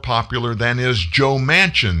is more popular than is Joe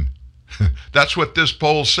Manchin. That's what this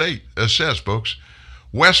poll says, folks.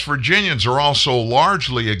 West Virginians are also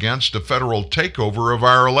largely against a federal takeover of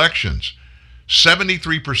our elections.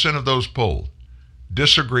 73% of those polled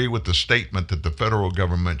disagree with the statement that the federal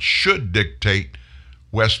government should dictate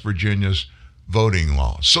West Virginia's voting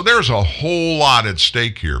laws. So there's a whole lot at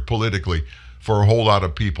stake here politically for a whole lot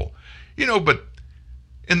of people. But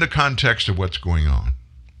in the context of what's going on,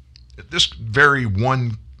 this very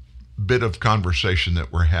one bit of conversation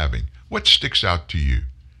that we're having, what sticks out to you?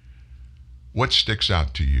 What sticks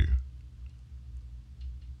out to you?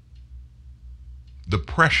 The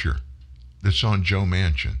pressure that's on Joe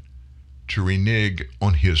Manchin to renege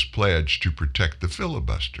on his pledge to protect the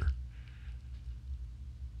filibuster.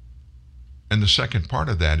 And the second part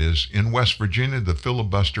of that is, in West Virginia, the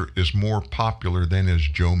filibuster is more popular than is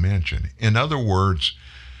Joe Manchin. In other words,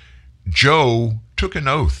 Joe took an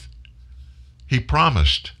oath. He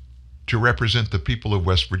promised to represent the people of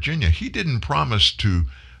West Virginia. He didn't promise to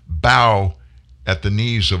bow at the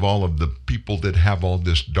knees of all of the people that have all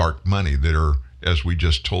this dark money that are, as we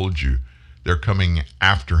just told you, they're coming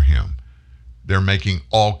after him. They're making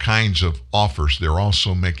all kinds of offers. They're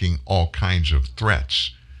also making all kinds of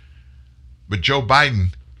threats. But Joe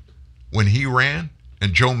Biden, when he ran,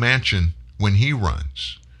 and Joe Manchin, when he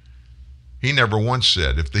runs, he never once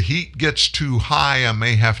said, if the heat gets too high, I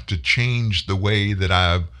may have to change the way that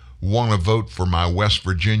I want to vote for my West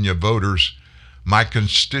Virginia voters. My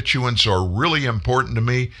constituents are really important to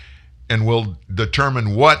me and will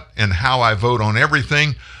determine what and how I vote on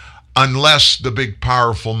everything unless the big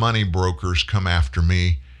powerful money brokers come after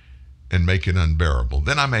me and make it unbearable.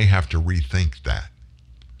 Then I may have to rethink that.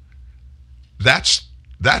 That's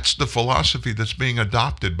the philosophy that's being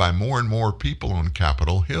adopted by more and more people on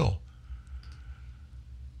Capitol Hill.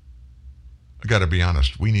 I got to be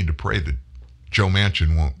honest, we need to pray that Joe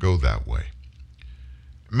Manchin won't go that way.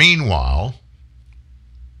 Meanwhile,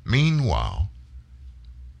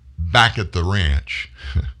 back at the ranch,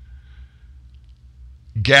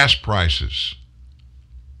 gas prices,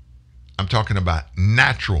 I'm talking about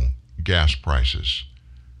natural gas prices,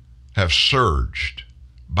 have surged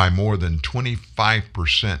by more than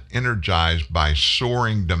 25%, energized by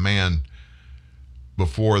soaring demand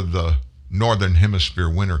before the Northern Hemisphere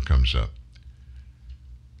winter comes up.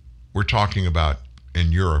 We're talking about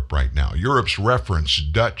in Europe right now. Europe's reference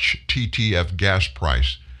Dutch TTF gas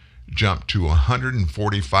price jumped to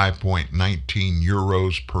 145.19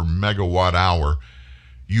 euros per megawatt hour.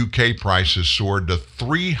 UK prices soared to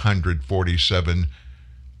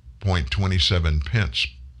 347.27 pence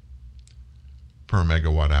per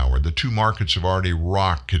megawatt hour. The two markets have already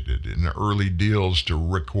rocketed in early deals to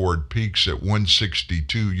record peaks at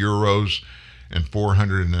 162 euros and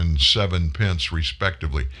 407 pence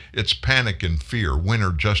respectively. It's panic and fear,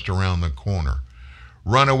 winter just around the corner.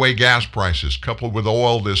 Runaway gas prices, coupled with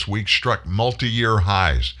oil this week, struck multi-year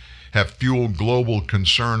highs, have fueled global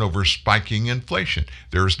concern over spiking inflation.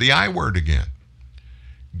 There's the I word again.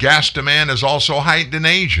 Gas demand is also heightened in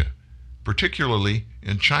Asia, particularly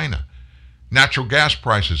in China. Natural gas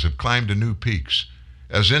prices have climbed to new peaks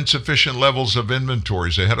as insufficient levels of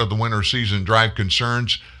inventories ahead of the winter season drive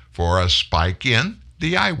concerns for a spike in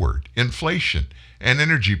the I word, inflation, and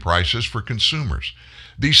energy prices for consumers.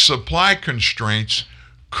 These supply constraints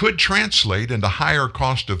could translate into higher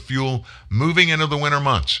cost of fuel moving into the winter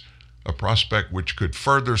months, a prospect which could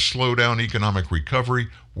further slow down economic recovery,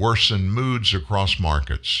 worsen moods across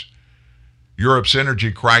markets. Europe's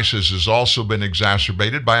energy crisis has also been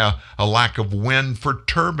exacerbated by a lack of wind for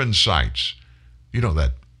turbine sites. You know,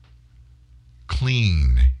 that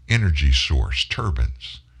clean energy source,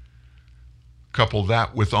 turbines. Couple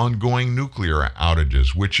that with ongoing nuclear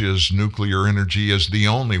outages, which is nuclear energy is the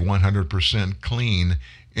only 100% clean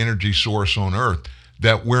energy source on Earth,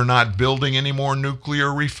 that we're not building any more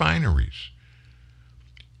nuclear refineries.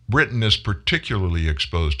 Britain is particularly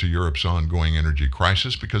exposed to Europe's ongoing energy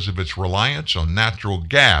crisis because of its reliance on natural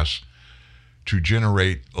gas to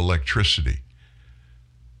generate electricity.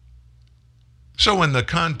 So in the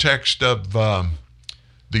context of the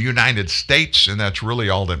United States, and that's really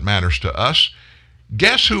all that matters to us,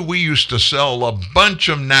 guess who we used to sell a bunch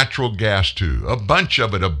of natural gas to? A bunch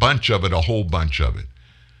of it, a whole bunch of it.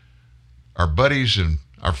 Our buddies and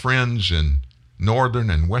our friends in Northern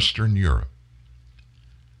and Western Europe.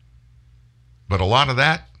 But a lot of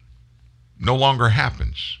that no longer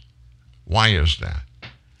happens. Why is that?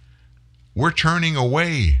 We're turning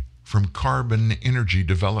away from carbon energy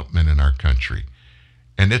development in our country,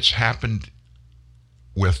 and it's happened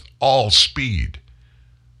with all speed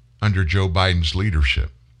under Joe Biden's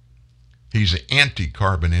leadership. He's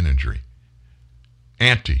anti-carbon energy.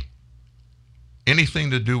 Anti. Anything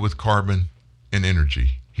to do with carbon and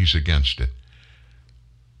energy, he's against it.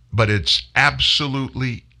 But it's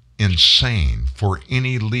absolutely insane for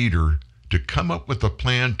any leader to come up with a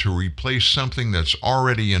plan to replace something that's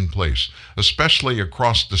already in place, especially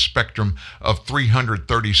across the spectrum of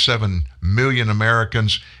 337 million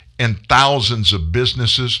Americans and thousands of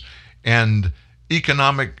businesses and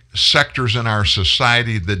economic sectors in our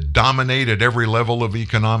society that dominate at every level of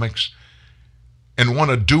economics, and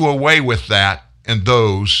want to do away with that and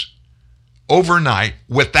those overnight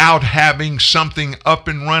without having something up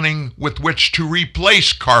and running with which to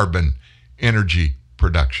replace carbon energy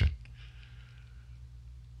production.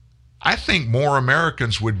 I think more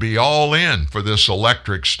Americans would be all in for this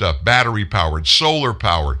electric stuff, battery-powered,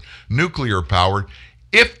 solar-powered, nuclear-powered,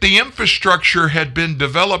 if the infrastructure had been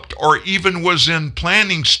developed or even was in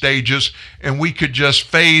planning stages and we could just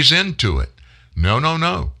phase into it.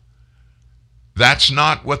 No. That's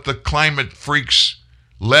not what the climate freaks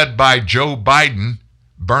led by Joe Biden,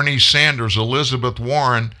 Bernie Sanders, Elizabeth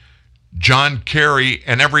Warren, John Kerry,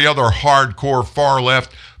 and every other hardcore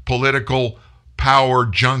far-left political power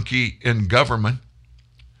junkie in government.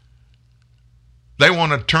 They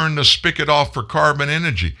want to turn the spigot off for carbon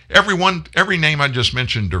energy. Every name I just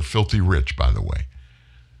mentioned are filthy rich, by the way.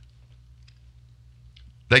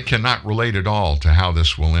 They cannot relate at all to how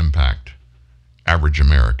this will impact average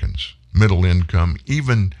Americans, middle income,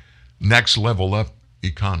 even next level up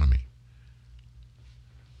economy.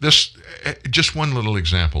 This, just one little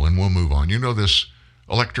example and we'll move on. You know this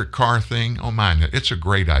electric car thing? Oh, man, it's a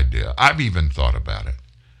great idea. I've even thought about it.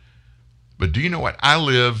 But do you know what? I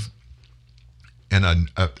live in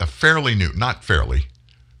a fairly new, not fairly,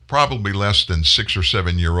 probably less than 6 or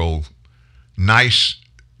 7 year old, nice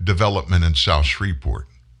development in South Shreveport,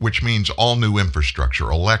 which means all new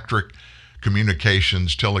infrastructure, electric,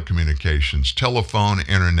 communications, telecommunications, telephone,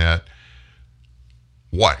 internet,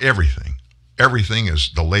 everything. Everything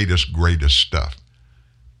is the latest, greatest stuff.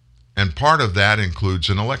 And part of that includes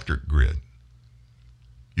an electric grid.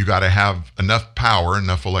 You got to have enough power,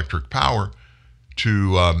 enough electric power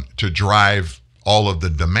to drive all of the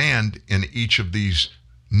demand in each of these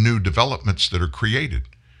new developments that are created.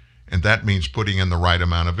 And that means putting in the right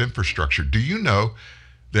amount of infrastructure. Do you know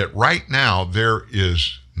that right now there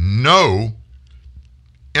is no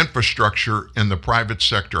infrastructure in the private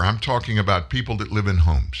sector, I'm talking about people that live in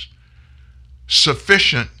homes,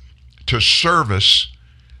 sufficient to service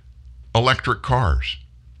electric cars?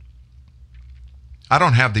 I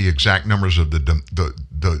don't have the exact numbers of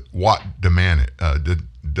the watt demand, the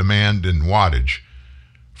demand in wattage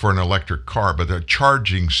for an electric car, but a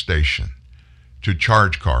charging station to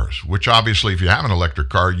charge cars, which obviously if you have an electric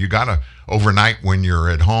car, you got to overnight when you're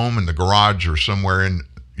at home in the garage or somewhere in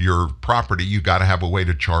your property, you got to have a way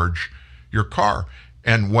to charge your car.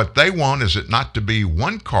 And what they want is it not to be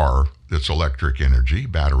one car that's electric energy,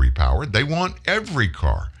 battery powered. They want every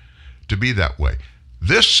car to be that way.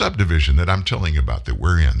 This subdivision that I'm telling you about that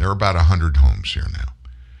we're in, there are about 100 homes here now.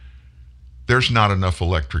 There's not enough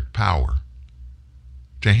electric power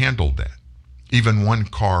to handle that. even one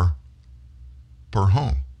car per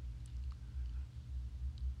home.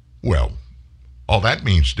 Well, all that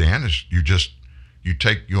means, Dan, is you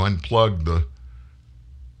unplug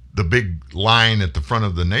the big line at the front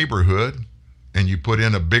of the neighborhood and you put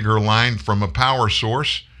in a bigger line from a power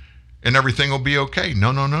source and everything will be okay.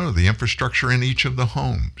 No. The infrastructure in each of the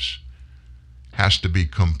homes has to be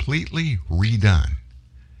completely redone.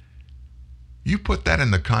 You put that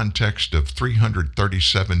in the context of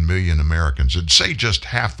 337 million Americans, and say just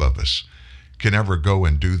half of us can ever go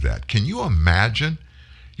and do that. Can you imagine?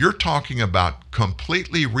 You're talking about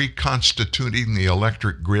completely reconstituting the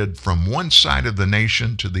electric grid from one side of the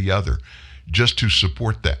nation to the other just to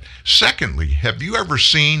support that. Secondly, have you ever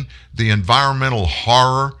seen the environmental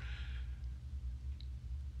horror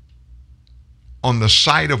on the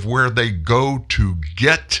site of where they go to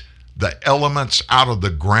get the elements out of the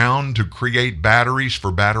ground to create batteries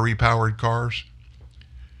for battery-powered cars?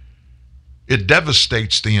 It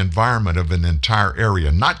devastates the environment of an entire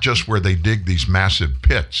area, not just where they dig these massive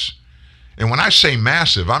pits. And when I say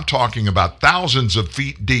massive, I'm talking about thousands of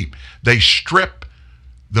feet deep. They strip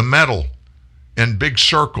the metal in big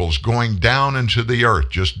circles going down into the earth,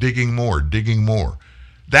 just digging more.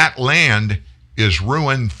 That land is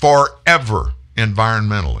ruined forever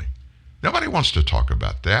environmentally. Nobody wants to talk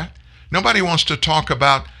about that. Nobody wants to talk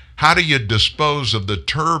about how do you dispose of the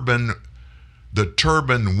turbine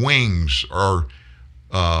wings or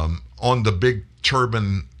on the big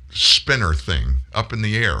turbine spinner thing up in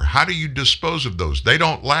the air. How do you dispose of those? They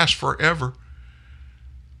don't last forever.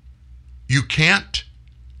 You can't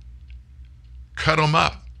cut them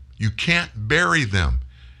up. You can't bury them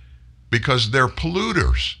because they're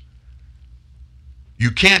polluters.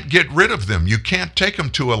 You can't get rid of them. You can't take them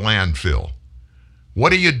to a landfill.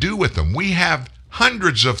 What do you do with them? We have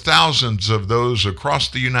hundreds of thousands of those across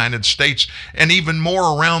the United States and even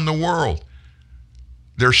more around the world.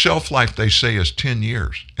 Their shelf life, they say, is 10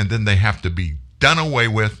 years, and then they have to be done away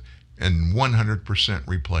with and 100%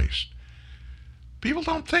 replaced. People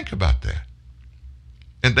don't think about that.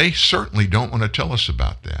 And they certainly don't want to tell us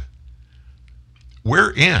about that.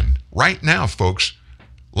 We're in, right now, folks,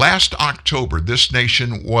 last October, this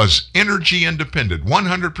nation was energy independent,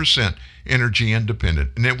 100% energy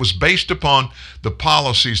independent. And it was based upon the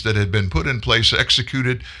policies that had been put in place,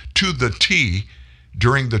 executed to the T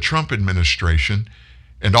during the Trump administration.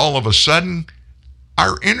 And all of a sudden,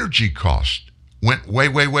 our energy cost went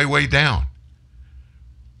way down.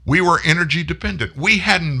 We were energy dependent. We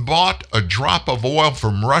hadn't bought a drop of oil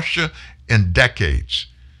from Russia in decades.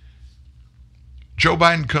 Joe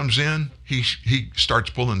Biden comes in, he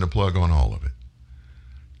starts pulling the plug on all of it.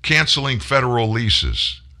 Canceling federal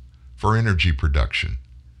leases for energy production.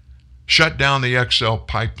 Shut down the XL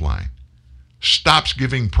pipeline. Stops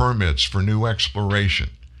giving permits for new exploration.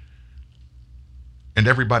 And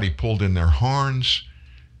everybody pulled in their horns.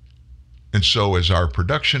 And so as our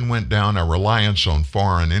production went down, our reliance on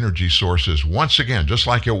foreign energy sources, once again, just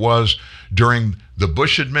like it was during the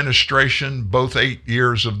Bush administration, both 8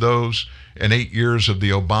 years of those, and 8 years of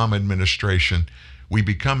the Obama administration, we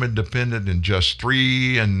become independent in just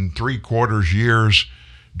 3 3/4 years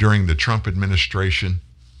during the Trump administration.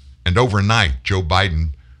 And overnight, Joe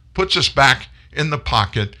Biden puts us back in the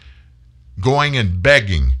pocket, going and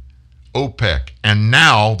begging OPEC and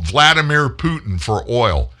now Vladimir Putin for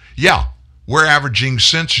oil. Yeah, we're averaging,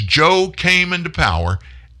 since Joe came into power,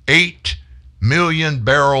 8 million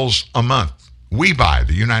barrels a month. The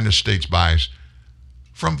United States buys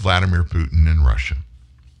from Vladimir Putin and Russia.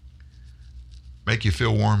 Make you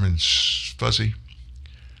feel warm and fuzzy?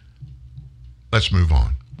 Let's move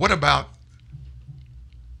on. What are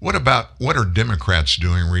Democrats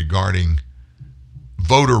doing regarding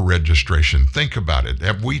voter registration? Think about it.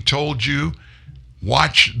 Have we told you,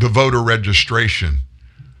 watch the voter registration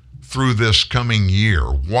through this coming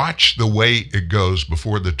year? Watch the way it goes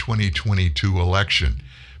before the 2022 election,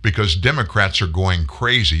 because Democrats are going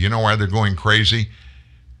crazy. You know why they're going crazy?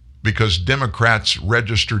 Because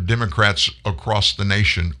registered Democrats across the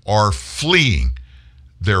nation are fleeing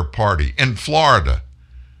their party. In Florida,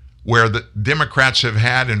 where the Democrats have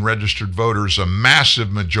had in registered voters a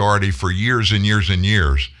massive majority for years and years and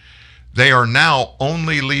years, they are now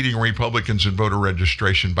only leading Republicans in voter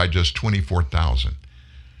registration by just 24,000.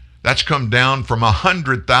 That's come down from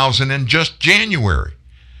 100,000 in just January.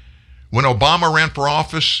 When Obama ran for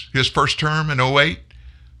office, his first term in 2008,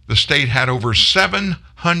 the state had over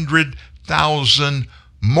 700,000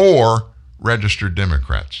 more registered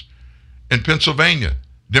Democrats. In Pennsylvania,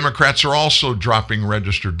 Democrats are also dropping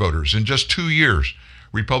registered voters. In just 2 years,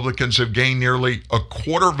 Republicans have gained nearly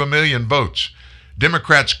 250,000 votes.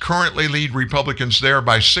 Democrats currently lead Republicans there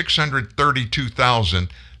by 632,000.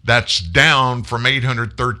 That's down from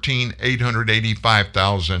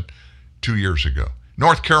 885,000 2 years ago.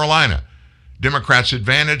 North Carolina, Democrats'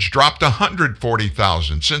 advantage dropped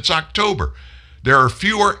 140,000 since October. There are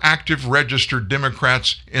fewer active registered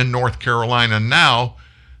Democrats in North Carolina now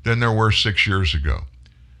than there were 6 years ago.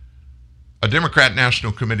 A Democrat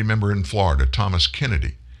National Committee member in Florida, Thomas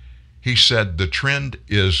Kennedy, he said the trend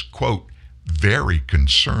is, quote, very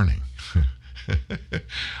concerning.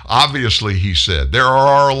 Obviously, he said, there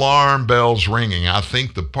are alarm bells ringing. I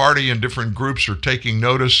think the party and different groups are taking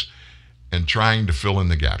notice and trying to fill in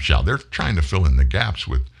the gaps. Yeah, they're trying to fill in the gaps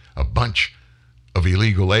with a bunch of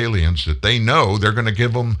illegal aliens that they know they're going to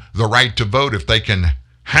give them the right to vote if they can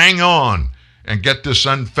hang on and get this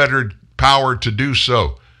unfettered power to do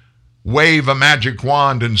so. Wave a magic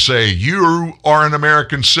wand and say, you are an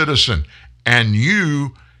American citizen and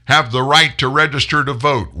you have the right to register to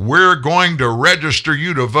vote. We're going to register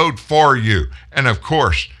you to vote for you. And of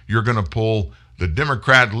course, you're going to pull the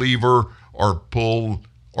Democrat lever or pull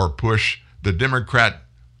or push the Democrat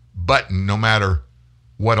button no matter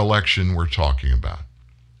what election we're talking about.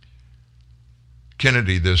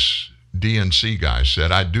 Kennedy, this DNC guy,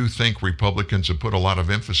 said, I do think Republicans have put a lot of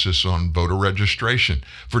emphasis on voter registration.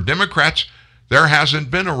 For Democrats, there hasn't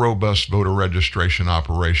been a robust voter registration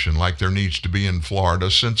operation like there needs to be in Florida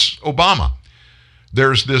since Obama.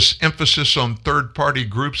 There's this emphasis on third-party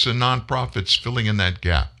groups and nonprofits filling in that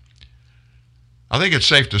gap. I think it's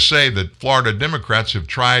safe to say that Florida Democrats have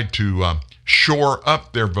tried to shore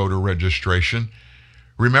up their voter registration.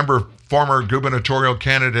 Remember former gubernatorial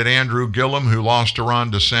candidate Andrew Gillum, who lost to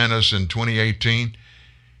Ron DeSantis in 2018?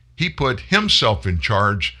 He put himself in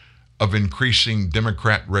charge of increasing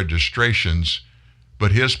Democrat registrations,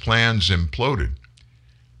 but his plans imploded.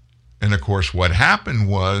 And of course, what happened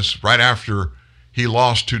was, right after he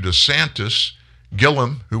lost to DeSantis,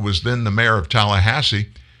 Gillum, who was then the mayor of Tallahassee,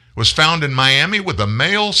 was found in Miami with a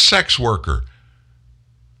male sex worker.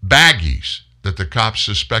 Baggies that the cops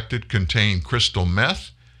suspected contained crystal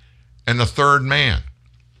meth and a third man.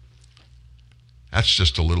 That's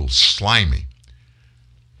just a little slimy.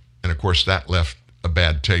 And of course, that left a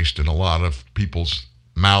bad taste in a lot of people's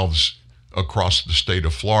mouths across the state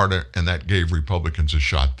of Florida, and that gave Republicans a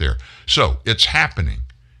shot there. So it's happening.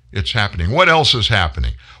 It's happening. What else is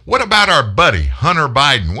happening? What about our buddy, Hunter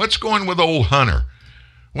Biden? What's going with old Hunter?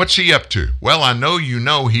 What's he up to? Well, I know you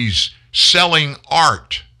know he's selling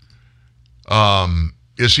art.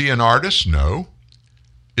 Is he an artist? No.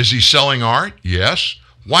 Is he selling art? Yes.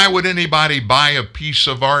 Why would anybody buy a piece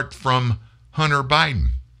of art from Hunter Biden?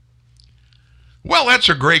 Well, that's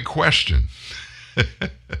a great question.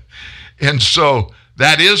 And so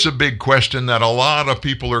that is a big question that a lot of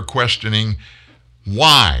people are questioning.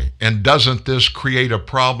 Why? And doesn't this create a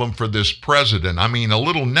problem for this president? I mean, a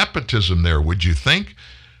little nepotism there, would you think?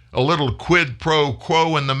 A little quid pro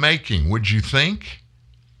quo in the making, would you think?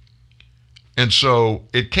 And so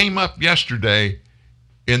it came up yesterday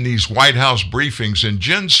in these White House briefings, and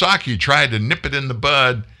Jen Psaki tried to nip it in the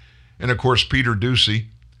bud. And of course, Peter Doocy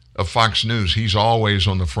of Fox News, he's always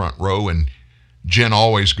on the front row, and Jen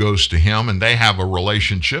always goes to him, and they have a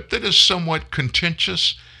relationship that is somewhat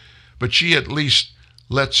contentious, but she at least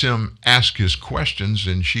lets him ask his questions,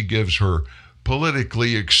 and she gives her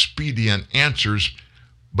politically expedient answers.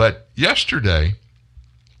 But yesterday,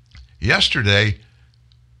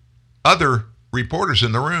 other reporters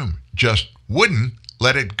in the room just wouldn't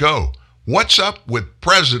let it go. What's up with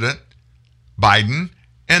President Biden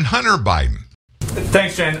and Hunter Biden?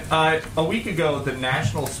 Thanks, Jen. A week ago, the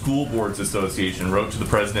National School Boards Association wrote to the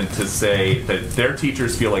president to say that their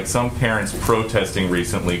teachers feel like some parents protesting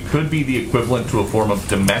recently could be the equivalent to a form of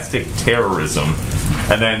domestic terrorism.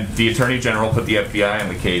 And then the Attorney General put the FBI on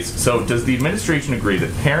the case. So does the administration agree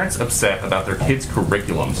that parents upset about their kids'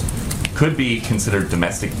 curriculums could be considered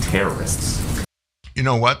domestic terrorists? You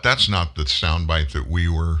know what? That's not the soundbite that we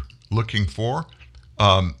were looking for.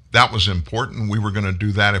 That was important. We were going to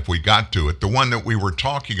do that if we got to it. The one that we were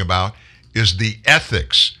talking about is the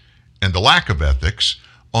ethics and the lack of ethics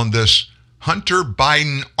on this Hunter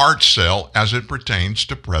Biden art sale as it pertains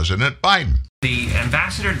to President Biden. The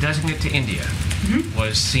ambassador designate to India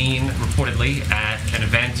was seen reportedly at an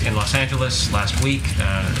event in Los Angeles last week,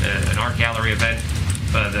 an art gallery event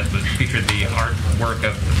that featured the artwork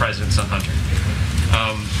of the president's son, Hunter.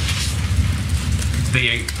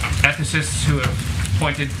 The ethicists who have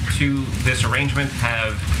pointed to this arrangement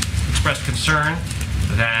have expressed concern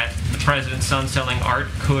that the president's son selling art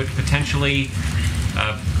could potentially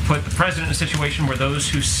put the president in a situation where those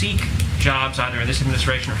who seek jobs either in this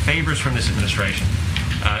administration or favors from this administration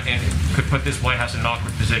and could put this White House in an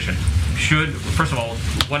awkward position. First of all,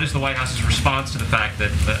 what is the White House's response to the fact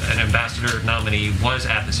that an ambassador nominee was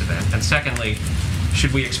at this event? And secondly,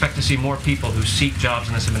 should we expect to see more people who seek jobs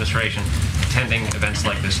in this administration attending events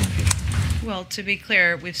like this in the future? Well, to be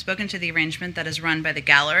clear, we've spoken to the arrangement that is run by the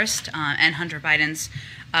gallerist and Hunter Biden's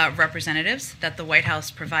representatives that the White House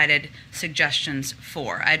provided suggestions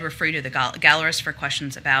for. I'd refer you to the gallerist for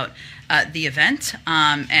questions about the event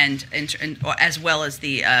and as well as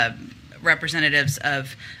the representatives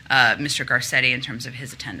of Mr. Garcetti in terms of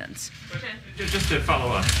his attendance. Just to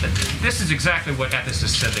follow up, this is exactly what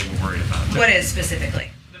ethicists said they were worried about. What is specifically?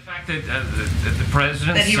 The fact that the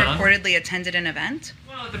president's that he son reportedly attended an event?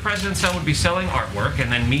 Well, the president's son would be selling artwork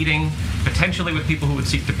and then meeting potentially with people who would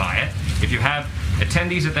seek to buy it. If you have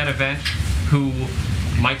attendees at that event who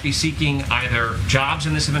might be seeking either jobs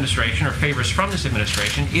in this administration or favors from this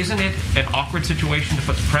administration, isn't it an awkward situation to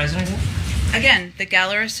put the president in? Again, the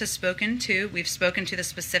gallerist has we've spoken to the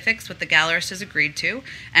specifics, what the gallerist has agreed to,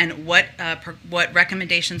 and what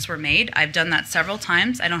recommendations were made. I've done that several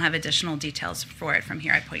times. I don't have additional details for it from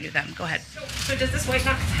here. I point you to them. Go ahead. So does this White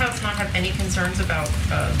House not have any concerns about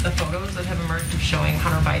the photos that have emerged showing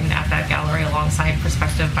Hunter Biden at that gallery alongside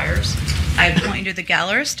prospective buyers? I point you to the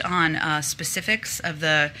gallerist on specifics of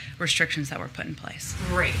the restrictions that were put in place.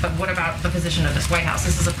 Great, but what about the position of this White House?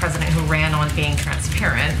 This is a president who ran on being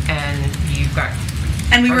transparent, and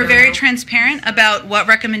And we were very transparent about what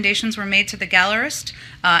recommendations were made to the gallerist,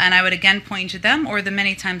 and I would again point to them or the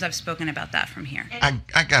many times I've spoken about that from here.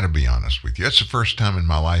 I got to be honest with you. It's the first time in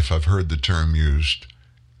my life I've heard the term used,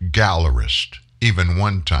 gallerist, even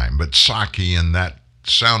one time. But Psaki in that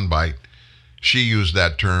soundbite, she used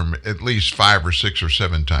that term at least 5 or 6 or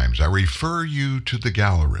 7 times. I refer you to the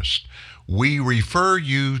gallerist. We refer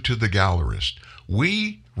you to the gallerist.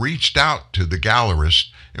 We reached out to the gallerist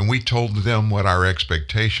and we told them what our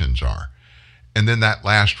expectations are. And then that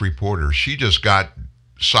last reporter, she just got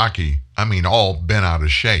Psaki, all bent out of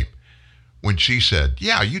shape when she said,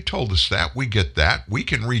 yeah, you told us that. We get that. We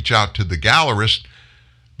can reach out to the gallerist.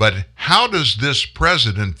 But how does this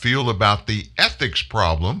president feel about the ethics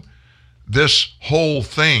problem this whole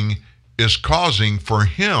thing is causing for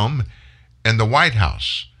him and the White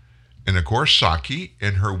House? And of course, Psaki,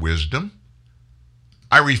 in her wisdom,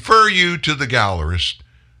 I refer you to the gallerist,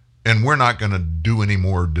 and we're not going to do any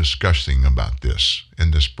more discussing about this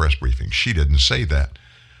in this press briefing. She didn't say that,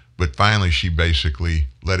 but finally she basically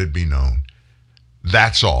let it be known.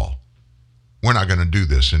 That's all. We're not going to do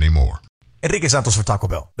this anymore. Enrique Santos for Taco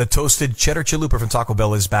Bell. The toasted cheddar chalupa from Taco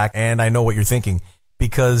Bell is back, and I know what you're thinking,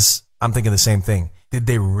 because I'm thinking the same thing. Did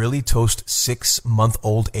they really toast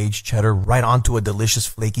 6-month-old aged cheddar right onto a delicious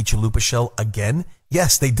flaky chalupa shell again?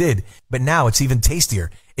 Yes, they did. But now it's even tastier.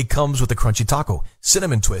 It comes with a crunchy taco,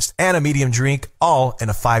 cinnamon twist, and a medium drink, all in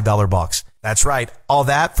a $5 box. That's right, all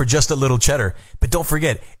that for just a little cheddar. But don't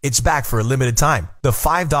forget, it's back for a limited time. The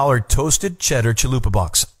 $5 toasted cheddar chalupa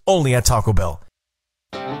box, only at Taco Bell.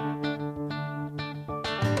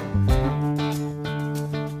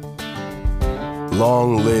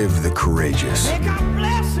 Long live the courageous,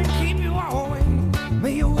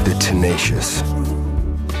 the tenacious,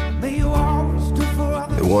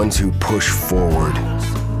 the ones who push forward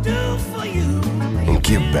and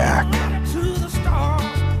give back.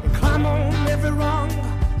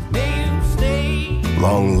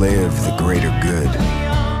 Long live the greater good,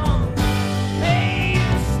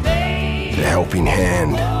 the helping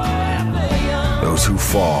hand, those who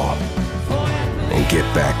fall and get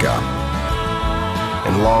back up.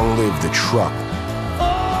 And long live the truck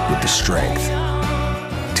with the strength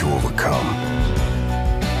to overcome,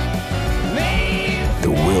 the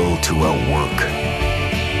will to outwork,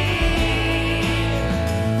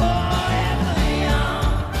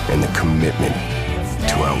 and the commitment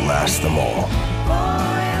to outlast them all.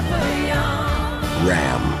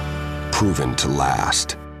 Ram, proven to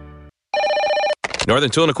last. Northern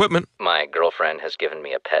Tool and Equipment. My girlfriend has given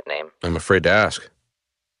me a pet name. I'm afraid to ask.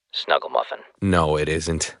 Snuggle Muffin. No, it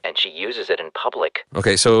isn't. And she uses it in public.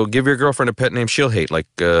 Okay, so give your girlfriend a pet name she'll hate, like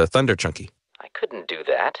Thunder Chunky. I couldn't do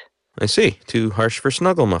that. I see. Too harsh for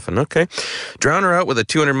Snuggle Muffin. Okay. Drown her out with a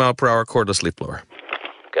 200-mile-per-hour cordless leaf blower.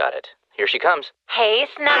 Got it. Here she comes. Hey,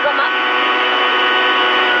 Snuggle Muffin.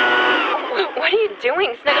 What are you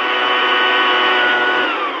doing, Snuggle?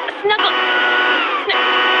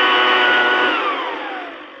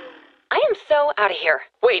 I am so out of here.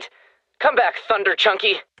 Wait. Come back, Thunder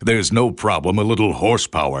Chunky. There's no problem a little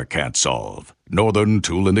horsepower can't solve. Northern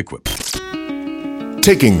Tool and Equipment.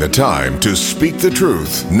 Taking the time to speak the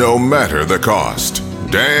truth, no matter the cost.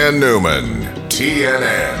 Dan Newman,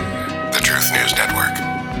 TNN, the Truth News Network.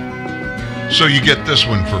 So you get this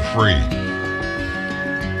one for free.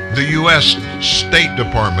 The U.S. State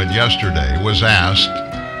Department yesterday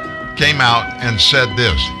came out and said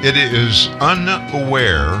this: it is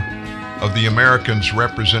unaware of the Americans'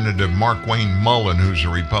 Representative Mark Wayne Mullen, who's a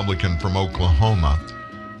Republican from Oklahoma.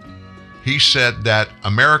 He said that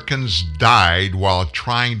Americans died while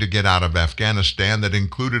trying to get out of Afghanistan. That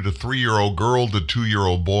included a 3-year-old girl, the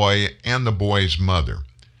 2-year-old boy, and the boy's mother.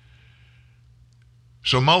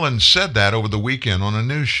 So Mullen said that over the weekend on a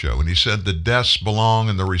news show, and he said the deaths belong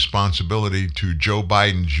in the responsibility to Joe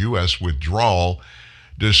Biden's U.S. withdrawal,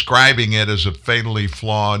 describing it as a fatally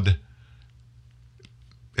flawed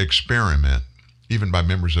experiment, even by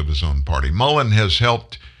members of his own party. Mullen has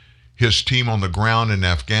helped his team on the ground in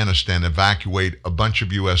Afghanistan evacuate a bunch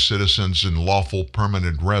of U.S. citizens and lawful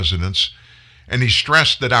permanent residents, and he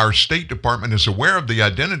stressed that our State Department is aware of the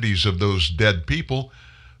identities of those dead people,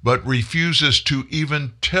 but refuses to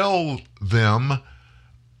even tell the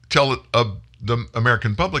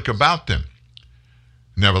American public about them.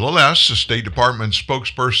 Nevertheless, the State Department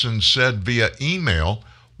spokesperson said via email,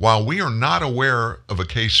 while we are not aware of a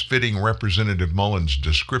case fitting Representative Mullen's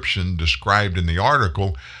description described in the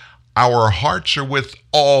article, our hearts are with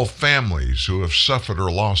all families who have suffered or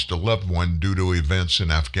lost a loved one due to events in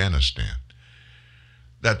Afghanistan.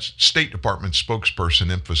 That State Department spokesperson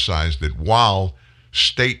emphasized that while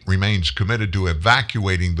state remains committed to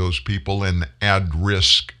evacuating those people and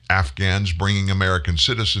at-risk Afghans, bringing American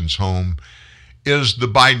citizens home is the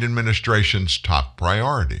Biden administration's top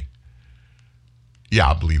priority.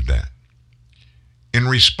 Yeah, I believe that. In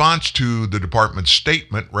response to the department's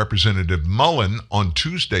statement, Representative Mullen on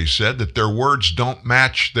Tuesday said that their words don't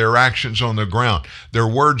match their actions on the ground. Their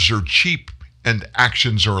words are cheap and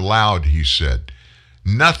actions are loud, he said.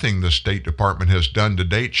 Nothing the State Department has done to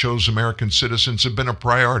date shows American citizens have been a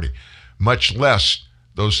priority, much less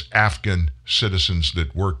those Afghan citizens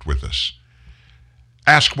that worked with us.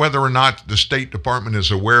 Asked whether or not the State Department is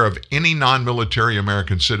aware of any non-military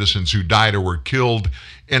American citizens who died or were killed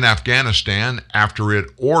in Afghanistan after it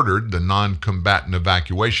ordered the non-combatant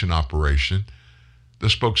evacuation operation, the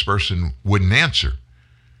spokesperson wouldn't answer.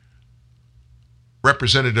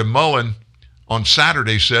 Representative Mullen on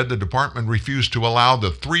Saturday said the department refused to allow the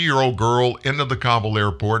 3-year-old girl into the Kabul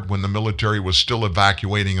airport when the military was still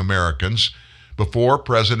evacuating Americans before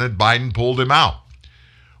President Biden pulled him out.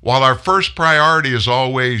 While our first priority is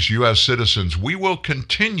always U.S. citizens, we will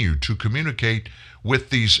continue to communicate with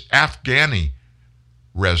these Afghani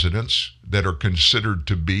residents that are considered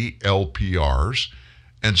to be LPRs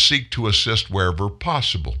and seek to assist wherever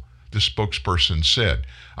possible, the spokesperson said.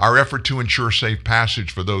 Our effort to ensure safe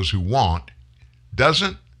passage for those who want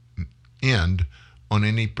doesn't end on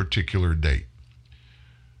any particular date.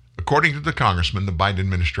 According to the congressman, the Biden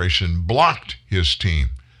administration blocked his team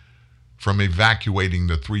from evacuating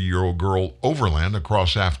the 3-year-old girl overland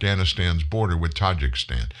across Afghanistan's border with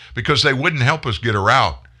Tajikistan because they wouldn't help us get her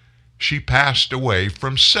out. She passed away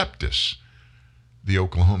from sepsis, the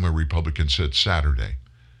Oklahoma Republican said Saturday.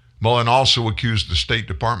 Mullen also accused the State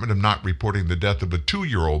Department of not reporting the death of a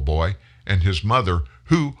 2-year-old boy and his mother,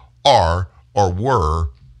 who are or were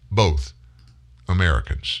both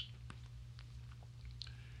Americans.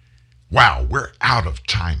 Wow, we're out of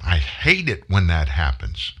time. I hate it when that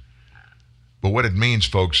happens. But what it means,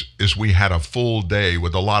 folks, is we had a full day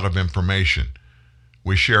with a lot of information.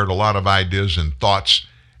 We shared a lot of ideas and thoughts,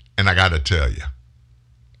 and I got to tell you,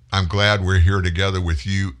 I'm glad we're here together with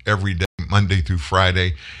you every day, Monday through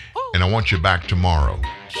Friday, and I want you back tomorrow.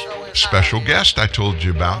 Special guest I told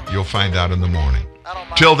you about, you'll find out in the morning.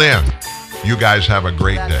 Till then, you guys have a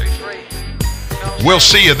great day. We'll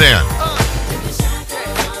see you then.